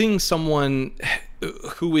seeing someone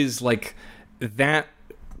who is like that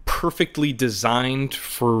perfectly designed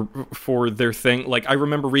for their thing. Like, I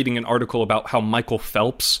remember reading an article about how Michael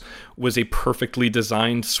Phelps was a perfectly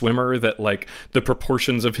designed swimmer, that like the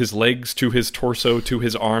proportions of his legs to his torso to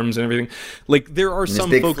his arms and everything. Like, there are some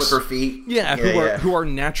big folks, flipper feet. Who are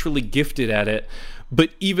naturally gifted at it.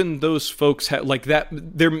 But even those folks have like that.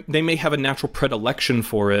 They may have a natural predilection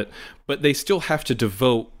for it, but they still have to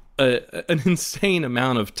devote an insane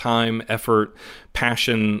amount of time, effort,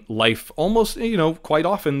 passion, life, almost, quite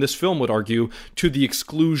often, this film would argue, to the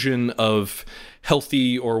exclusion of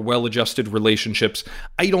healthy or well-adjusted relationships.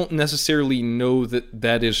 I don't necessarily know that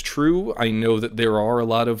that is true. I know that there are a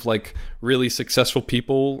lot of like really successful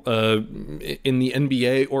people in the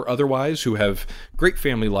NBA or otherwise who have great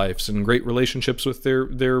family lives and great relationships with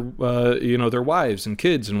their wives and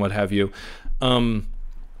kids and what have you.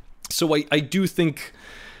 So I do think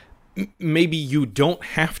maybe you don't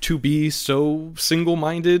have to be so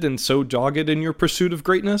single-minded and so dogged in your pursuit of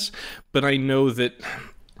greatness, but I know that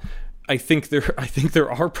I think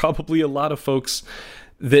there are probably a lot of folks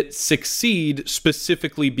that succeed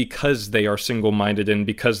specifically because they are single-minded and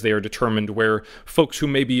because they are determined, where folks who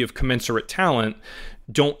may be of commensurate talent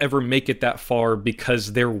don't ever make it that far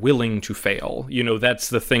because they're willing to fail. That's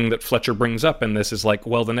the thing that Fletcher brings up in this, is like,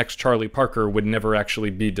 well, the next Charlie Parker would never actually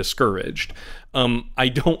be discouraged. I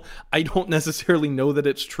don't necessarily know that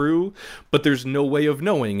it's true, but there's no way of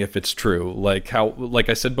knowing if it's true. Like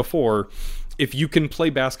I said before, if you can play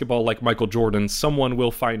basketball like Michael Jordan, someone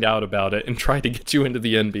will find out about it and try to get you into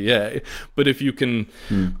the NBA. But if you can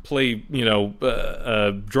play,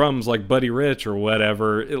 drums like Buddy Rich or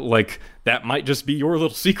whatever, that might just be your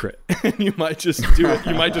little secret. And you might just do it.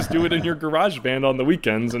 You might just do it in your garage band on the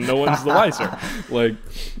weekends, and no one's the wiser. Like,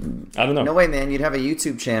 I don't know. No way, man. You'd have a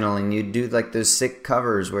YouTube channel, and you'd do like those sick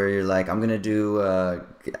covers where you're like, I'm gonna do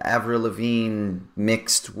Avril Lavigne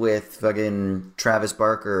mixed with fucking Travis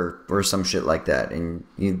Barker or some shit like that, and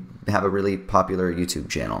you have a really popular YouTube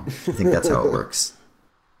channel. I think that's how it works.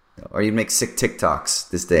 Or you'd make sick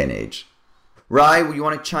TikToks this day and age. Rye, you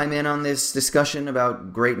want to chime in on this discussion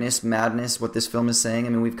about greatness, madness, what this film is saying? I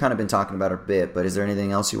mean, we've kind of been talking about it a bit, but is there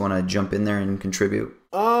anything else you want to jump in there and contribute?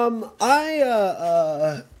 I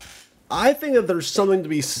think that there's something to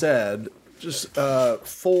be said just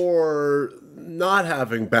for not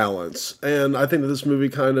having balance, and I think that this movie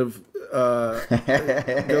kind of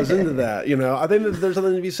goes into that. I think that there's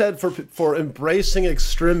something to be said for embracing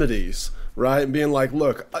extremities. Right, and being like,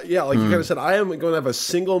 look, you kind of said, I am going to have a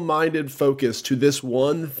single-minded focus to this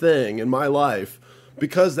one thing in my life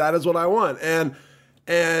because that is what I want. And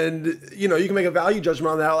you can make a value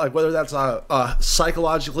judgment on that, like whether that's a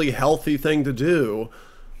psychologically healthy thing to do.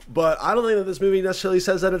 But I don't think that this movie necessarily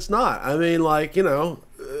says that it's not. I mean,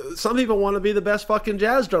 some people want to be the best fucking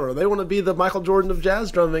jazz drummer. They want to be the Michael Jordan of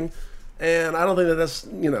jazz drumming, and I don't think that that's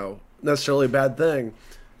necessarily a bad thing.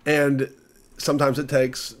 And sometimes it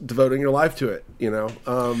takes devoting your life to it,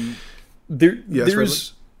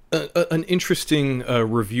 There's an interesting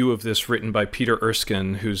review of this written by Peter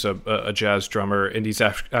Erskine, who's a jazz drummer, and he's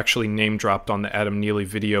actually name dropped on the Adam Neely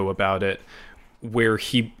video about it, where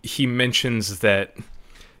he mentions that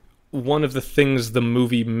one of the things the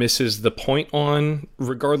movie misses the point on,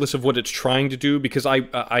 regardless of what it's trying to do, because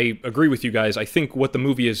I agree with you guys. I think what the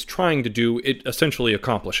movie is trying to do, it essentially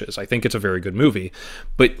accomplishes. I think it's a very good movie,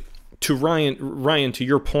 but to Ryan, to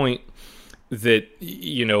your point that,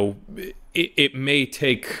 it may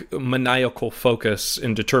take maniacal focus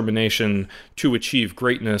and determination to achieve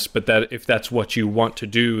greatness, but that if that's what you want to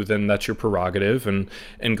do, then that's your prerogative and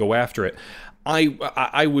go after it.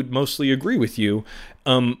 I would mostly agree with you,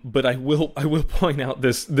 but I will point out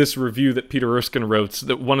this review that Peter Erskine wrote,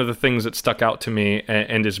 that one of the things that stuck out to me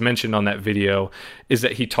and is mentioned on that video is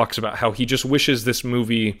that he talks about how he just wishes this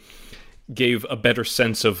movie gave a better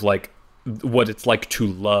sense of like what it's like to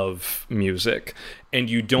love music, and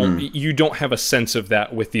you don't have a sense of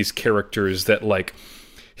that with these characters, that like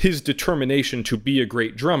his determination to be a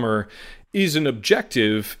great drummer is an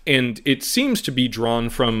objective, and it seems to be drawn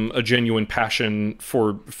from a genuine passion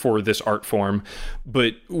for this art form,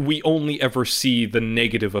 but we only ever see the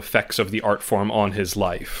negative effects of the art form on his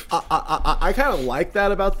life. I kind of like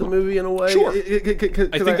that about the movie in a way. Sure. I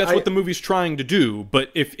think that's what the movie's trying to do, but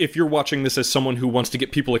if you're watching this as someone who wants to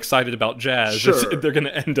get people excited about jazz, sure, they're going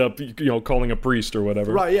to end up calling a priest or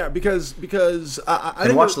whatever. Right, yeah, because I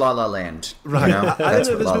and watch La La Land. Right. I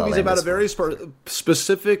think that this movie's about a very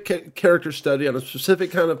specific character study on a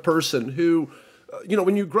specific kind of person who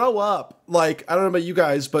when you grow up, like, I don't know about you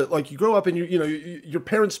guys, but like you grow up and your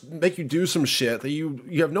parents make you do some shit that you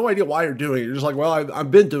have no idea why you're doing it. You're just like, well,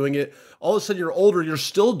 I've been doing it. All of a sudden you're older, you're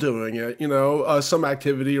still doing it, some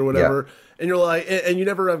activity or whatever. Yeah. And you're like, and you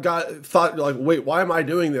never have thought like, wait, why am I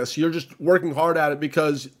doing this? You're just working hard at it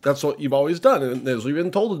because that's what you've always done and that's what you've been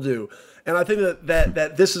told to do. And I think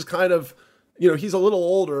that this is kind of, he's a little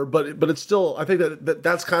older, but it's still, I think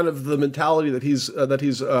that's kind of the mentality that he's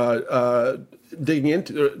digging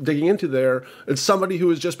into there. It's somebody who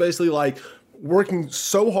is just basically like working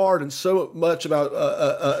so hard and so much about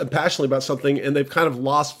and passionately about something, and they've kind of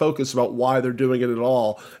lost focus about why they're doing it at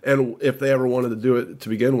all, and if they ever wanted to do it to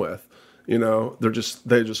begin with. They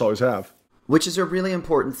just always have. Which is a really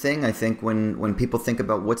important thing, I think, when people think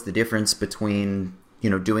about what's the difference between,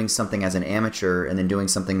 doing something as an amateur and then doing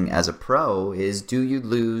something as a pro, is do you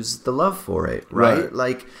lose the love for it, right?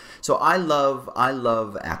 Like, so I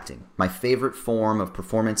love acting. My favorite form of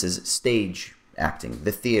performance is stage acting,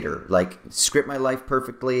 the theater. Like, script my life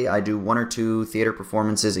perfectly. I do 1 or 2 theater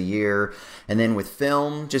performances a year, and then with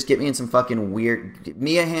film, just get me in some fucking weird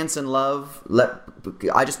Mia Hansen love.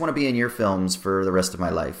 I just want to be in your films for the rest of my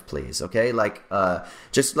life, please. Okay, like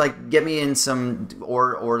just like get me in some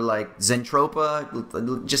or like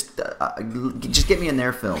Zentropa. Just get me in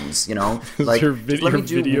their films. Like your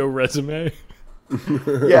video resume.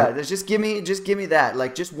 Yeah, just give me that.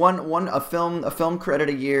 Like, just a film credit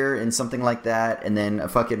a year and something like that, and then a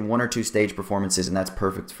fucking 1 or 2 stage performances, and that's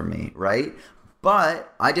perfect for me, right?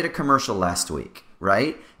 But I did a commercial last week,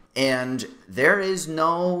 right? And there's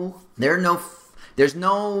no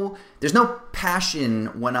passion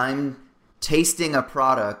when I'm tasting a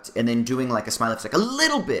product and then doing like a smiley face, like a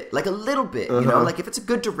little bit, like if it's a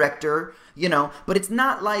good director, but it's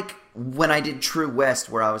not like when I did True West,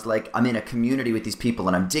 where I was like, I'm in a community with these people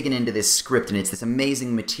and I'm digging into this script and it's this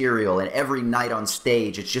amazing material, and every night on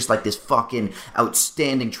stage it's just like this fucking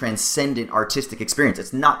outstanding, transcendent artistic experience.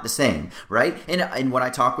 It's not the same, right? And when I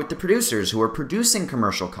talk with the producers who are producing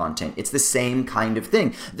commercial content, it's the same kind of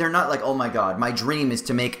thing. They're not like, oh my god, my dream is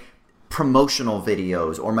to make promotional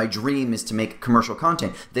videos, or my dream is to make commercial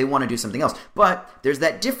content. They want to do something else. But there's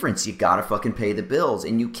that difference. You gotta fucking pay the bills,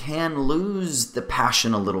 and you can lose the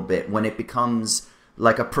passion a little bit when it becomes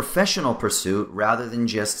like a professional pursuit rather than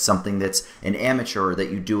just something that's an amateur,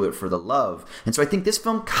 that you do it for the love. And so I think this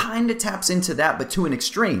film kind of taps into that, but to an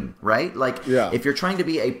extreme, right? Like, if you're trying to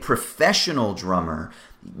be a professional drummer,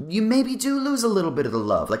 you maybe do lose a little bit of the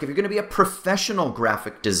love. Like, if you're going to be a professional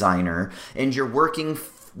graphic designer and you're working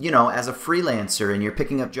as a freelancer and you're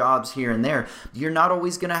picking up jobs here and there, you're not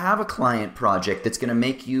always going to have a client project that's going to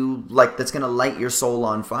make you that's going to light your soul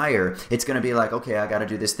on fire. It's going to be like, okay, I got to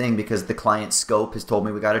do this thing because the client scope has told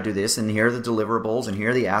me we got to do this, and here are the deliverables, and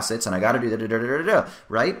here are the assets, and I got to do that,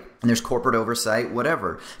 right? And there's corporate oversight,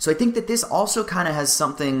 whatever. So I think that this also kind of has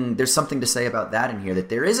there's something to say about that in here, that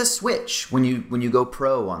there is a switch when you go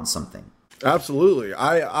pro on something. Absolutely.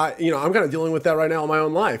 I'm kind of dealing with that right now in my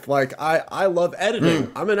own life. Like, I love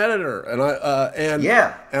editing. I'm an editor, and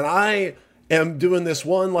I am doing this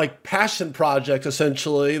one like passion project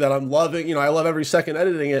essentially that I'm loving. I love every second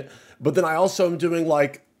editing it, but then I also am doing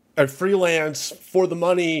like a freelance for the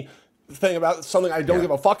money thing about something I don't give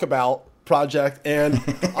a fuck about project, and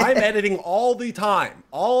I'm editing all the time.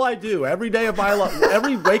 All I do every day of my life,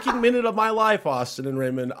 every waking minute of my life, Austin and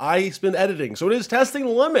Raymond, I spend editing. So it is testing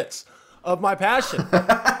the limits of my passion.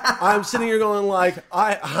 I'm sitting here going like,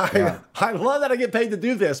 I love that I get paid to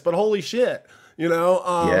do this, but holy shit,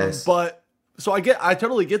 yes. But so I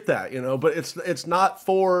totally get that, but it's not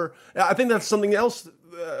for, I think that's something else,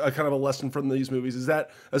 kind of a lesson from these movies, is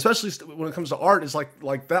that, especially when it comes to art, is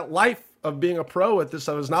like that life of being a pro at this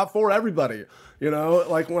stuff is not for everybody.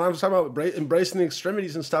 Like when I was talking about embracing the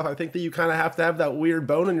extremities and stuff, I think that you kind of have to have that weird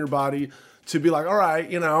bone in your body to be like, all right,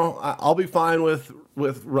 I'll be fine with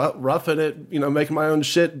roughing it, making my own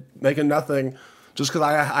shit, making nothing, just because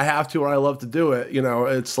I have to or I love to do it.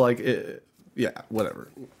 It's like, whatever,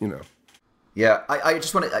 Yeah, I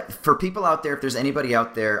just want to, for people out there, if there's anybody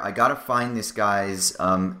out there, I got to find this guy's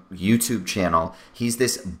YouTube channel. He's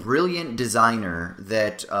this brilliant designer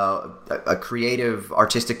that a creative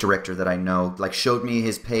artistic director that I know showed me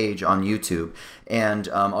his page on YouTube. And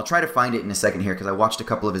I'll try to find it in a second here because I watched a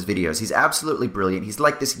couple of his videos. He's absolutely brilliant. He's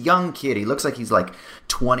like this young kid. He looks like he's like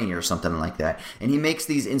 20 or something like that. And he makes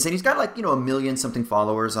these insane, he's got like, 1 million something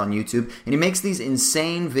followers on YouTube. And he makes these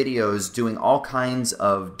insane videos doing all kinds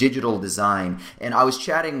of digital design. And I was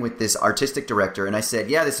chatting with this artistic director and I said,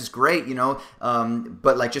 yeah, this is great,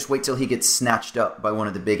 but just wait till he gets snatched up by one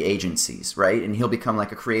of the big agencies, right? And he'll become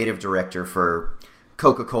like a creative director for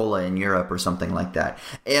Coca-Cola in Europe or something like that.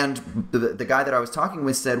 And the guy that I was talking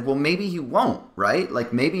with said, well, maybe he won't, right?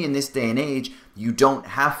 Like maybe in this day and age, you don't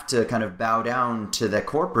have to kind of bow down to the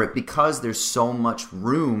corporate because there's so much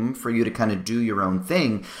room for you to kind of do your own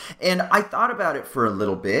thing. And I thought about it for a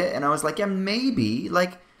little bit and I was like, yeah, maybe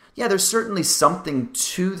like, yeah, there's certainly something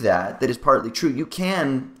to that is partly true. You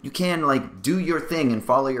can like do your thing and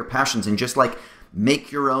follow your passions and just like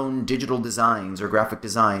make your own digital designs or graphic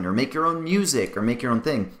design or make your own music or make your own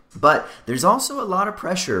thing. But there's also a lot of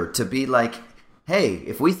pressure to be like, hey,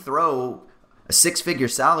 if we throw a 6-figure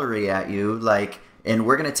salary at you, like, and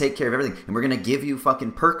we're going to take care of everything and we're going to give you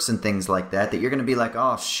fucking perks and things like that you're going to be like,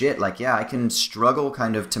 oh shit, like, yeah, I can struggle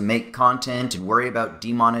kind of to make content and worry about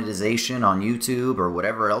demonetization on YouTube or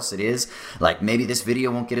whatever else it is. Like maybe this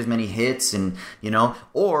video won't get as many hits and,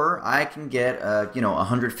 or I can get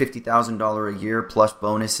 $150,000 a year plus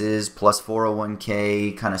bonuses plus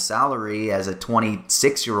 401k kind of salary as a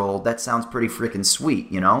 26-year-old. That sounds pretty freaking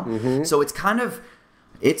sweet, Mm-hmm. So it's kind of,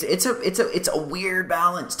 It's a weird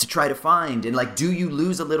balance to try to find, and like, do you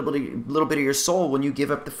lose a little bit of your soul when you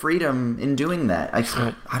give up the freedom in doing that?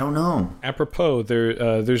 I don't know. Apropos,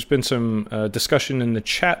 there's been some discussion in the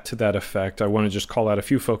chat to that effect. I want to just call out a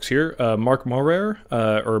few folks here. Mark Maurer,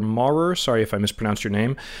 sorry if I mispronounced your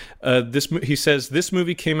name. He says this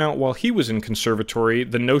movie came out while he was in conservatory.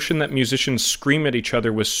 The notion that musicians scream at each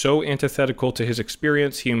other was so antithetical to his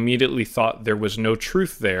experience, he immediately thought there was no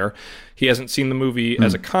truth there. He hasn't seen the movie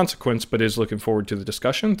as a consequence, but is looking forward to the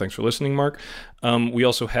discussion. Thanks for listening, Mark. We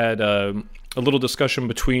also had a little discussion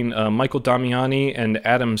between Michael Damiani and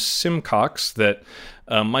Adam Simcox that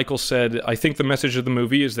Michael said, I think the message of the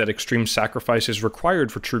movie is that extreme sacrifice is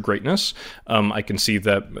required for true greatness. I can see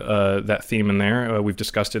that theme in there. We've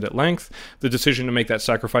discussed it at length. The decision to make that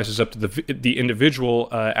sacrifice is up to the individual.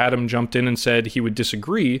 Adam jumped in and said he would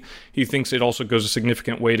disagree. He thinks it also goes a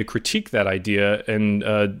significant way to critique that idea, and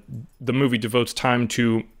the movie devotes time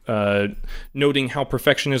to noting how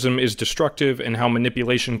perfectionism is destructive and how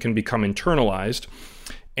manipulation can become internalized.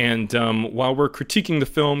 And while we're critiquing the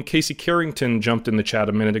film, Casey Carrington jumped in the chat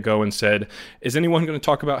a minute ago and said, is anyone going to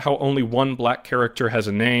talk about how only one black character has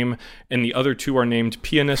a name and the other two are named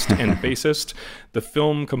pianist and bassist? The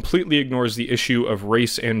film completely ignores the issue of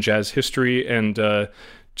race and jazz history. And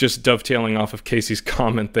just dovetailing off of Casey's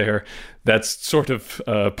comment there, that's sort of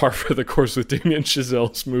par for the course with Damien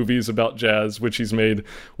Chazelle's movies about jazz, which he's made,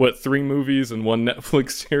 3 movies and 1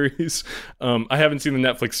 Netflix series. I haven't seen the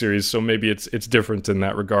Netflix series, so maybe it's different in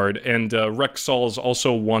that regard. And Rex Sauls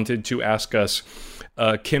also wanted to ask us,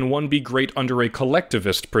 can one be great under a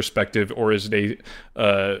collectivist perspective, or is it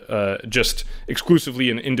just exclusively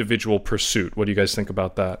an individual pursuit? What do you guys think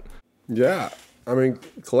about that? Yeah. I mean,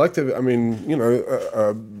 collective. I mean,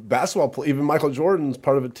 basketball. Even Michael Jordan's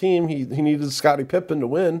part of a team. He needed Scottie Pippen to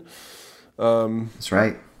win. That's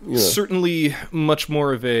right. Certainly, much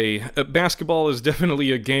more of basketball is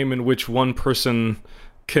definitely a game in which one person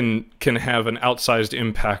can have an outsized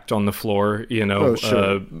impact on the floor. Like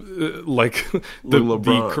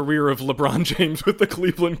the career of LeBron James with the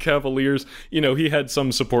Cleveland Cavaliers. He had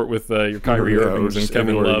some support with your Kyrie Irvings and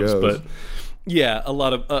Kevin Loves, but. Yeah, a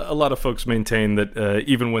lot of folks maintain that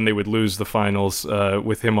even when they would lose the finals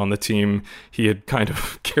with him on the team, he had kind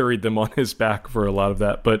of carried them on his back for a lot of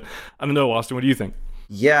that. But I don't know, Austin, what do you think?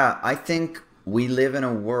 Yeah, I think we live in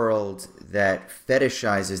a world that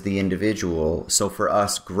fetishizes the individual. So for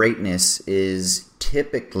us, greatness is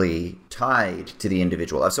typically tied to the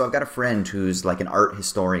individual. So I've got a friend who's like an art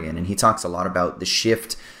historian, and he talks a lot about the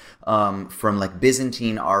shift from like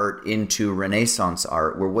Byzantine art into Renaissance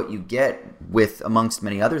art, where what you get with, amongst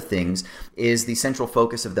many other things, is the central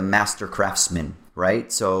focus of the master craftsman,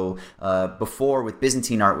 right? So before, with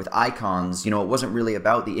Byzantine art, with icons, it wasn't really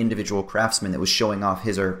about the individual craftsman that was showing off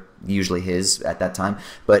his, or usually his at that time,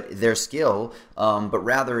 but their skill, but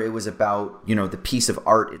rather it was about, the piece of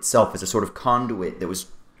art itself as a sort of conduit that was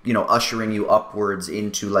ushering you upwards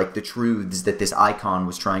into like the truths that this icon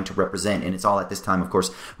was trying to represent. And it's all at this time, of course,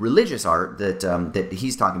 religious art that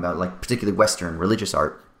he's talking about, like particularly Western religious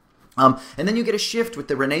art. And then you get a shift with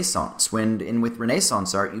the Renaissance. With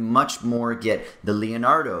Renaissance art, you much more get the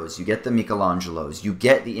Leonardos, you get the Michelangelos, you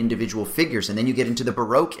get the individual figures, and then you get into the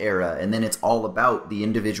Baroque era, and then it's all about the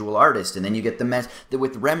individual artist. And then you get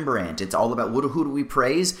with Rembrandt, it's all about who do we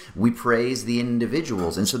praise? We praise the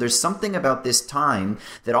individuals. And so there's something about this time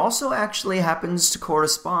that also actually happens to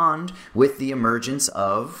correspond with the emergence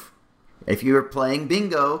of, if you're playing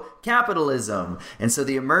bingo, capitalism. And so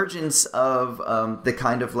the emergence of the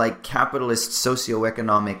kind of like capitalist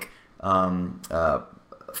socioeconomic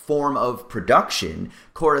form of production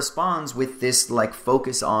corresponds with this like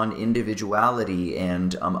focus on individuality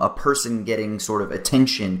and a person getting sort of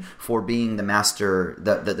attention for being the master,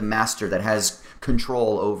 the master that has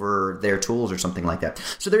control over their tools or something like that.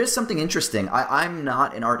 So there is something interesting. I'm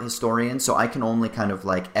not an art historian, so I can only kind of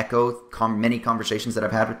like echo many conversations that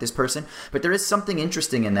I've had with this person. But there is something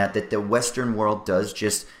interesting in that the Western world does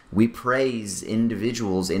just, we praise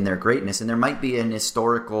individuals in their greatness, and there might be an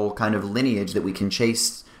historical kind of lineage that we can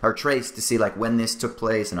chase or trace to see like when this took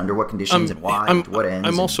place and under what conditions and why and what ends.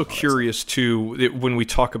 I'm also curious too, when we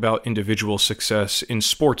talk about individual success in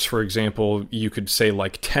sports, for example, you could say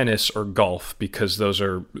like tennis or golf, because those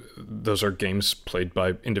are games played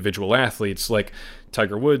by individual athletes. Like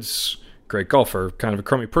Tiger Woods, great golfer, kind of a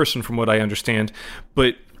crummy person from what I understand.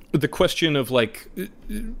 But the question of like,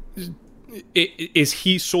 is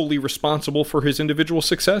he solely responsible for his individual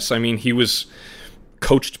success? I mean, he was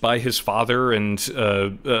coached by his father and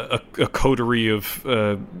a coterie of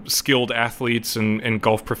skilled athletes and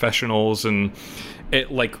golf professionals, and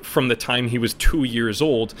like from the time he was 2 years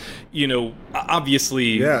old, you know,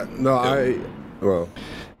 obviously. Yeah, no,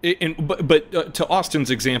 but to Austin's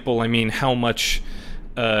example, I mean, how much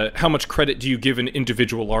credit do you give an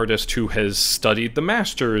individual artist who has studied the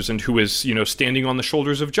masters and who is, you know, standing on the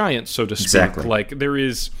shoulders of giants, so to speak? Exactly. Like there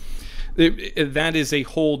is. That is a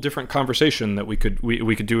whole different conversation that we could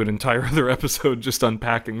do an entire other episode just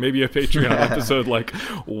unpacking. Maybe a Patreon episode, like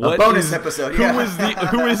what a bonus episode. Yeah.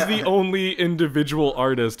 who is the only individual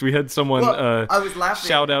artist? We had someone I was laughing.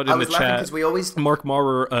 shout out in the chat because we always Mark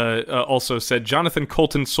Maurer also said Jonathan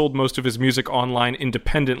Coulton sold most of his music online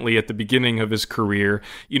independently at the beginning of his career.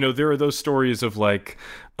 You know, there are those stories of like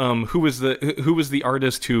who was the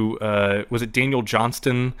artist who was it Daniel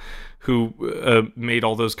Johnston, who made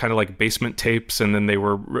all those kind of like basement tapes, and then they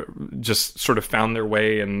were just sort of found their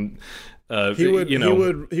way, and he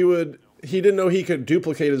didn't know he could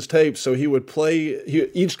duplicate his tapes, so he would play.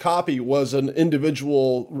 Each copy was an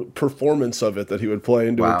individual performance of it that he would play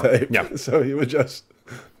into a tape. Yeah. So he would just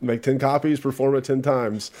make 10 copies, perform it 10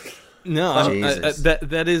 times. No,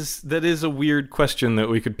 that is a weird question that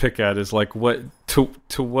we could pick at. Is like, what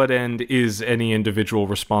to what end is any individual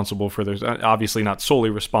responsible for their? Obviously, not solely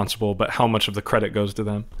responsible, but how much of the credit goes to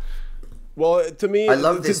them? Well, to me, I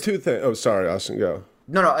love this. Two things. Oh, sorry, Austin, go.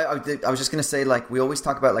 No, I was just going to say, like, we always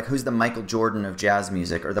talk about, like, who's the Michael Jordan of jazz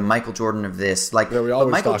music or the Michael Jordan of this. Like, yeah, we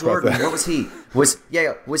always Michael talk Jordan, about that. what was he? Was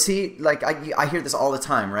he, like, I hear this all the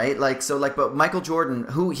time, right? Like, so, like, but Michael Jordan,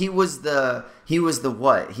 he was the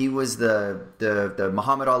what? He was the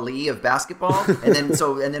Muhammad Ali of basketball? And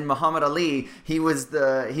then Muhammad Ali, he was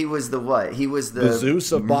the what? He was the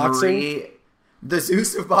Zeus of boxing? The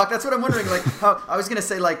Zeus of Bach. That's what I'm wondering. Like, how I was gonna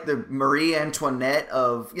say, like the Marie Antoinette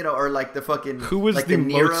of, you know, or like the fucking who was like the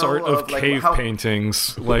Nero Mozart of like, cave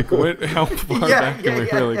paintings? Like, what? How far back can we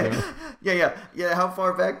really go? Yeah. How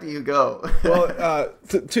far back do you go? Well,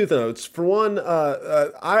 two notes. For one,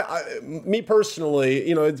 me personally,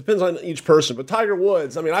 you know, it depends on each person. But Tiger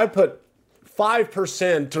Woods, I mean, I put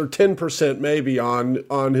 5% or 10% maybe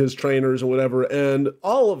on his trainers or whatever, and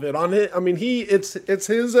all of it on it. I mean, it's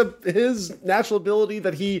his natural ability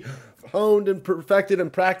that he honed and perfected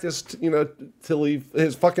and practiced, you know, till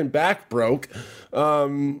his fucking back broke.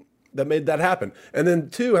 That made that happen. And then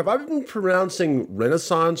two, have I been pronouncing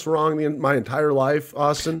Renaissance wrong my entire life,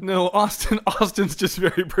 Austin? No, Austin's just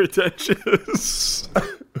very pretentious.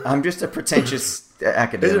 I'm just a pretentious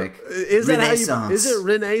academic. Is it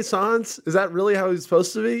Renaissance? Is that really how he's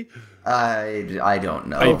supposed to be? I don't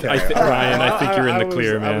know. Ryan, I think you're in the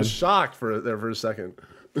clear, man. I was shocked for a second.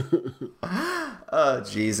 Oh,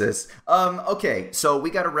 Jesus. Okay, so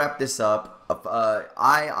we got to wrap this up.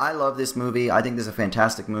 I love this movie. I think this is a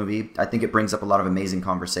fantastic movie. I think it brings up a lot of amazing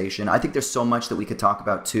conversation. I think there's so much that we could talk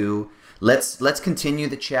about too. Let's continue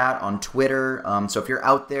the chat on Twitter. So if you're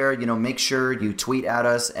out there, you know, make sure you tweet at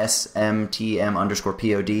us,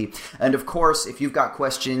 SMTM_POD. And of course, if you've got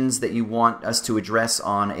questions that you want us to address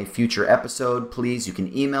on a future episode, please, you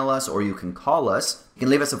can email us or you can call us. You can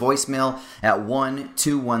leave us a voicemail at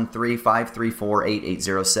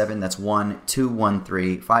 1-213-534-8807. That's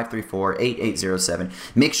 1-213-534-8807.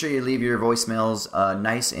 Make sure you leave your voicemails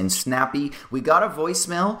nice and snappy. We got a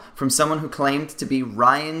voicemail from someone who claimed to be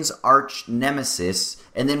Ryan's arch nemesis,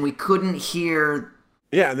 and then we couldn't hear.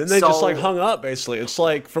 Yeah, and then they just like hung up. Basically, it's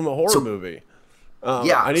like from a horror movie.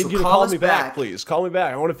 I need you to call me back, please. Call me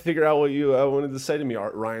back. I want to figure out what you wanted to say to me,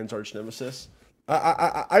 Ryan's arch nemesis.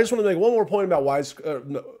 I just want to make one more point about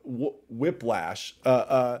Whiplash.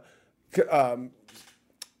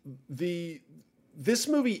 This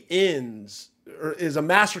movie is a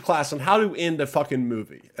masterclass on how to end a fucking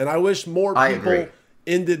movie, and I wish more people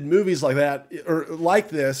ended movies like that or like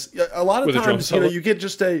this, a lot of With a drum times, solo? you get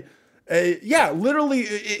just literally,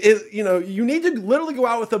 you need to literally go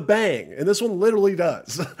out with a bang, and this one literally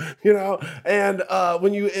does, And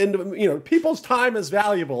when you end, people's time is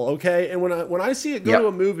valuable, okay? And when I see it go to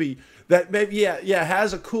a movie that maybe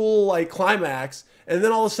has a cool like climax, and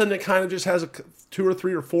then all of a sudden it kind of just has 2 or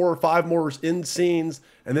 3 or 4 or 5 more end scenes,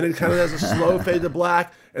 and then it kind of has a slow fade to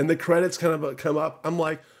black, and the credits kind of come up. I'm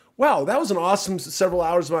like, wow, that was an awesome several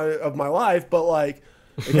hours of my life, but like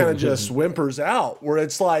it kind of just whimpers out. Where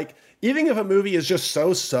it's like, even if a movie is just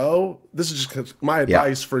so, this is just my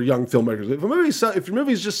advice for young filmmakers. If your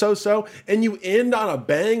movie is just so, and you end on a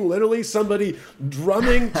bang, literally somebody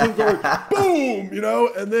drumming to go boom,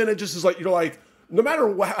 and then it just is like, you're like, no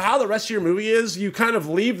matter how the rest of your movie is, you kind of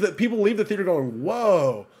people leave the theater going,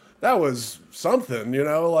 whoa, that was something,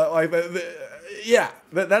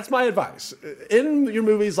 that's my advice. In your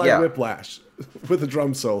movies like Whiplash with a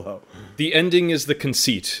drum solo. The ending is the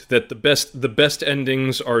conceit, that the best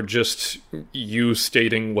endings are just you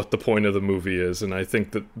stating what the point of the movie is, and I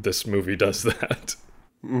think that this movie does that.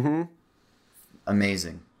 Mm-hmm.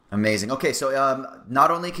 Amazing. Okay, so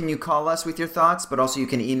not only can you call us with your thoughts, but also you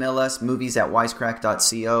can email us,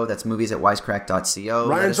 movies@wisecrack.co. That's movies@wisecrack.co.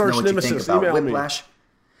 Let us know what you think about Whiplash.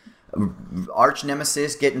 Arch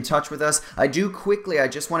Nemesis, get in touch with us. I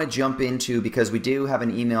just want to jump into, because we do have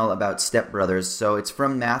an email about Step Brothers. So it's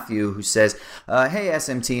from Matthew, who says, hey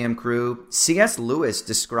SMTM crew, C.S. Lewis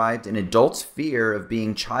described an adult's fear of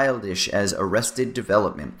being childish as arrested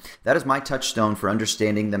development. That is my touchstone for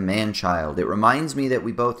understanding the man-child. It reminds me that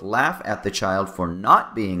we both laugh at the child for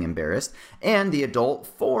not being embarrassed and the adult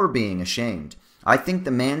for being ashamed. I think the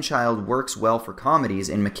man-child works well for comedies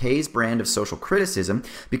in McKay's brand of social criticism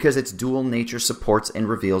because its dual nature supports and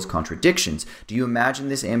reveals contradictions. Do you imagine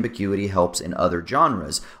this ambiguity helps in other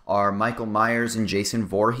genres? Are Michael Myers and Jason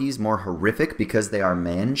Voorhees more horrific because they are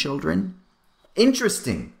man-children?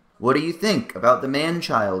 Interesting. What do you think about the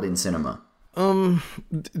man-child in cinema?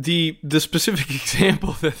 The specific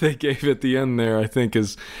example that they gave at the end there, I think,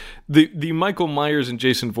 is the Michael Myers and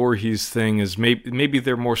Jason Voorhees thing is maybe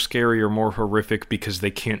they're more scary or more horrific because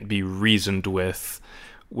they can't be reasoned with,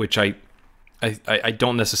 which I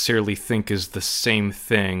don't necessarily think is the same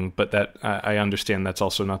thing, but that I understand that's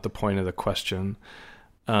also not the point of the question.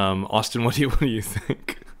 Austin, what do you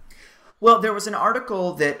think? Well, there was an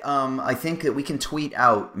article that I think that we can tweet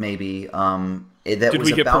out, maybe. Did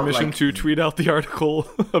we get permission to tweet out the article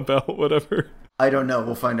about whatever? I don't know.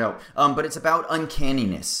 We'll find out. But it's about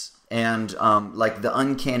uncanniness and the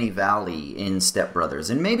uncanny valley in Step Brothers.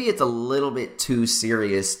 And maybe it's a little bit too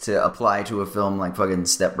serious to apply to a film like fucking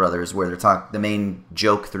Step Brothers, where the main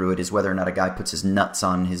joke through it is whether or not a guy puts his nuts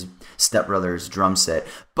on his stepbrother's drum set.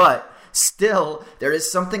 But still, there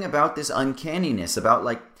is something about this uncanniness, about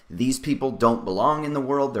these people don't belong in the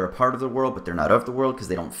world. They're a part of the world, but they're not of the world because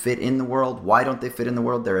they don't fit in the world. Why don't they fit in the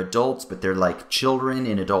world? They're adults, but they're like children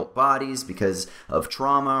in adult bodies because of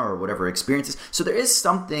trauma or whatever experiences. So there's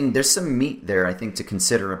some meat there, I think, to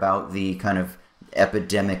consider about the kind of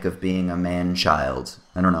epidemic of being a man-child.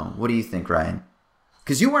 I don't know. What do you think, Ryan?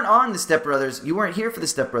 Because you weren't on the Step Brothers. You weren't here for the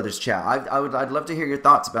Step Brothers chat. I'd love to hear your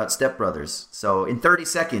thoughts about Step Brothers. So in 30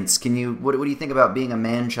 seconds, what do you think about being a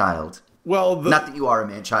man-child? Well, not that you are a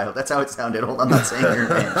man-child. That's how it sounded. Hold on, I'm not saying you're a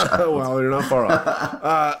man-child. Well, you're not far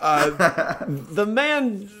off. The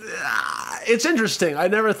man, it's interesting. I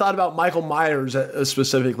never thought about Michael Myers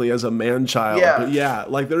specifically as a man-child. Yeah. But yeah,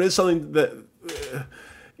 there is something that,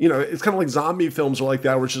 it's kind of like zombie films are like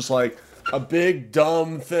that, where it's just like a big,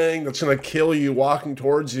 dumb thing that's going to kill you walking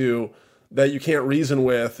towards you that you can't reason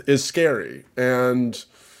with is scary. And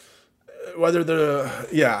whether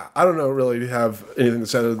I don't know really have anything to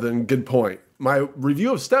say other than good point. My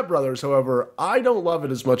review of Step Brothers, however, I don't love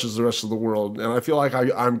it as much as the rest of the world, and I feel like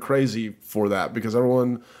I'm crazy for that because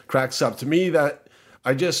everyone cracks up. To me, that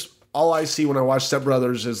all I see when I watch Step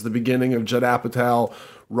Brothers is the beginning of Judd Apatow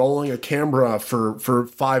rolling a camera for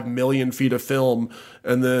 5 million feet of film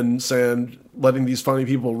and then letting these funny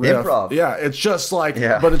people riff. Improv. Yeah, it's just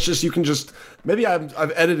but it's just, you can just, maybe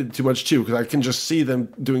I've edited too much too, because I can just see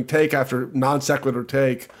them doing take after non sequitur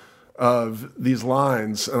take of these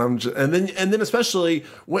lines, and then especially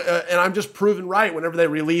and I'm just proven right whenever they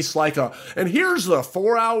release and here's the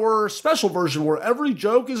 4-hour special version where every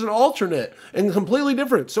joke is an alternate and completely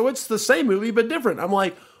different, so it's the same movie but different. I'm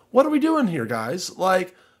like, what are we doing here, guys?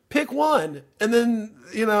 Pick one and then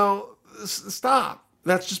stop.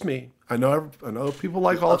 That's just me. I know people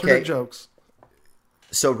like alternate jokes.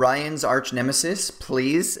 So Ryan's arch nemesis,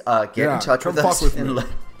 please get in touch with us.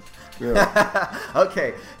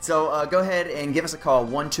 Okay, so go ahead and give us a call,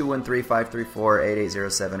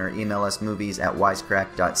 1-213-534-8807, or email us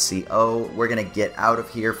movies@wisecrack.co. We're going to get out of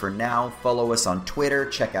here for now. Follow us on Twitter,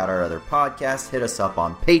 check out our other podcasts, hit us up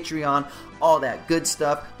on Patreon, all that good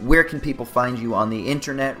stuff. Where can people find you on the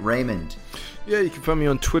internet, Raymond? Yeah, you can find me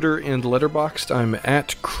on Twitter and Letterboxd. I'm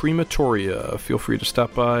at Crematoria. Feel free to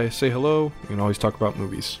stop by, say hello. We can always talk about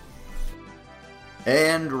movies.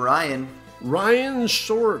 And Ryan. Ryan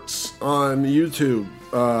Shorts on YouTube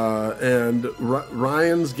and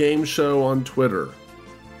Ryan's Game Show on Twitter.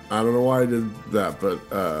 I don't know why I did that, but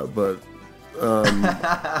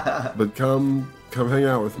come hang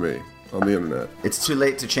out with me on the internet. It's too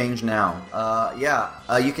late to change now.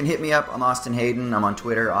 You can hit me up. I'm Austin Hayden. I'm on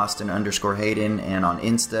Twitter, Austin_Hayden, and on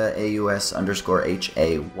Insta,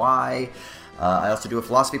 AUS_HAY. I also do a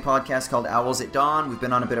philosophy podcast called Owls at Dawn. We've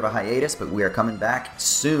been on a bit of a hiatus, but we are coming back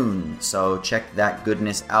soon, so check that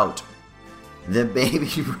goodness out. The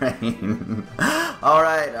baby brain. All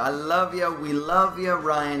right, I love you. We love you.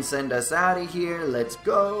 Ryan, send us out of here. Let's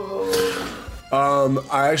go.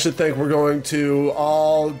 I actually think we're going to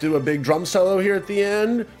all do a big drum solo here at the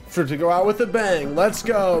end to go out with a bang. Let's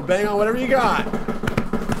go. Bang on whatever you got.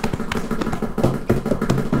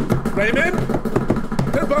 Raymond?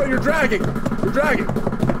 Hippo, you're dragging.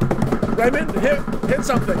 Raymond, hit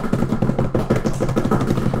something.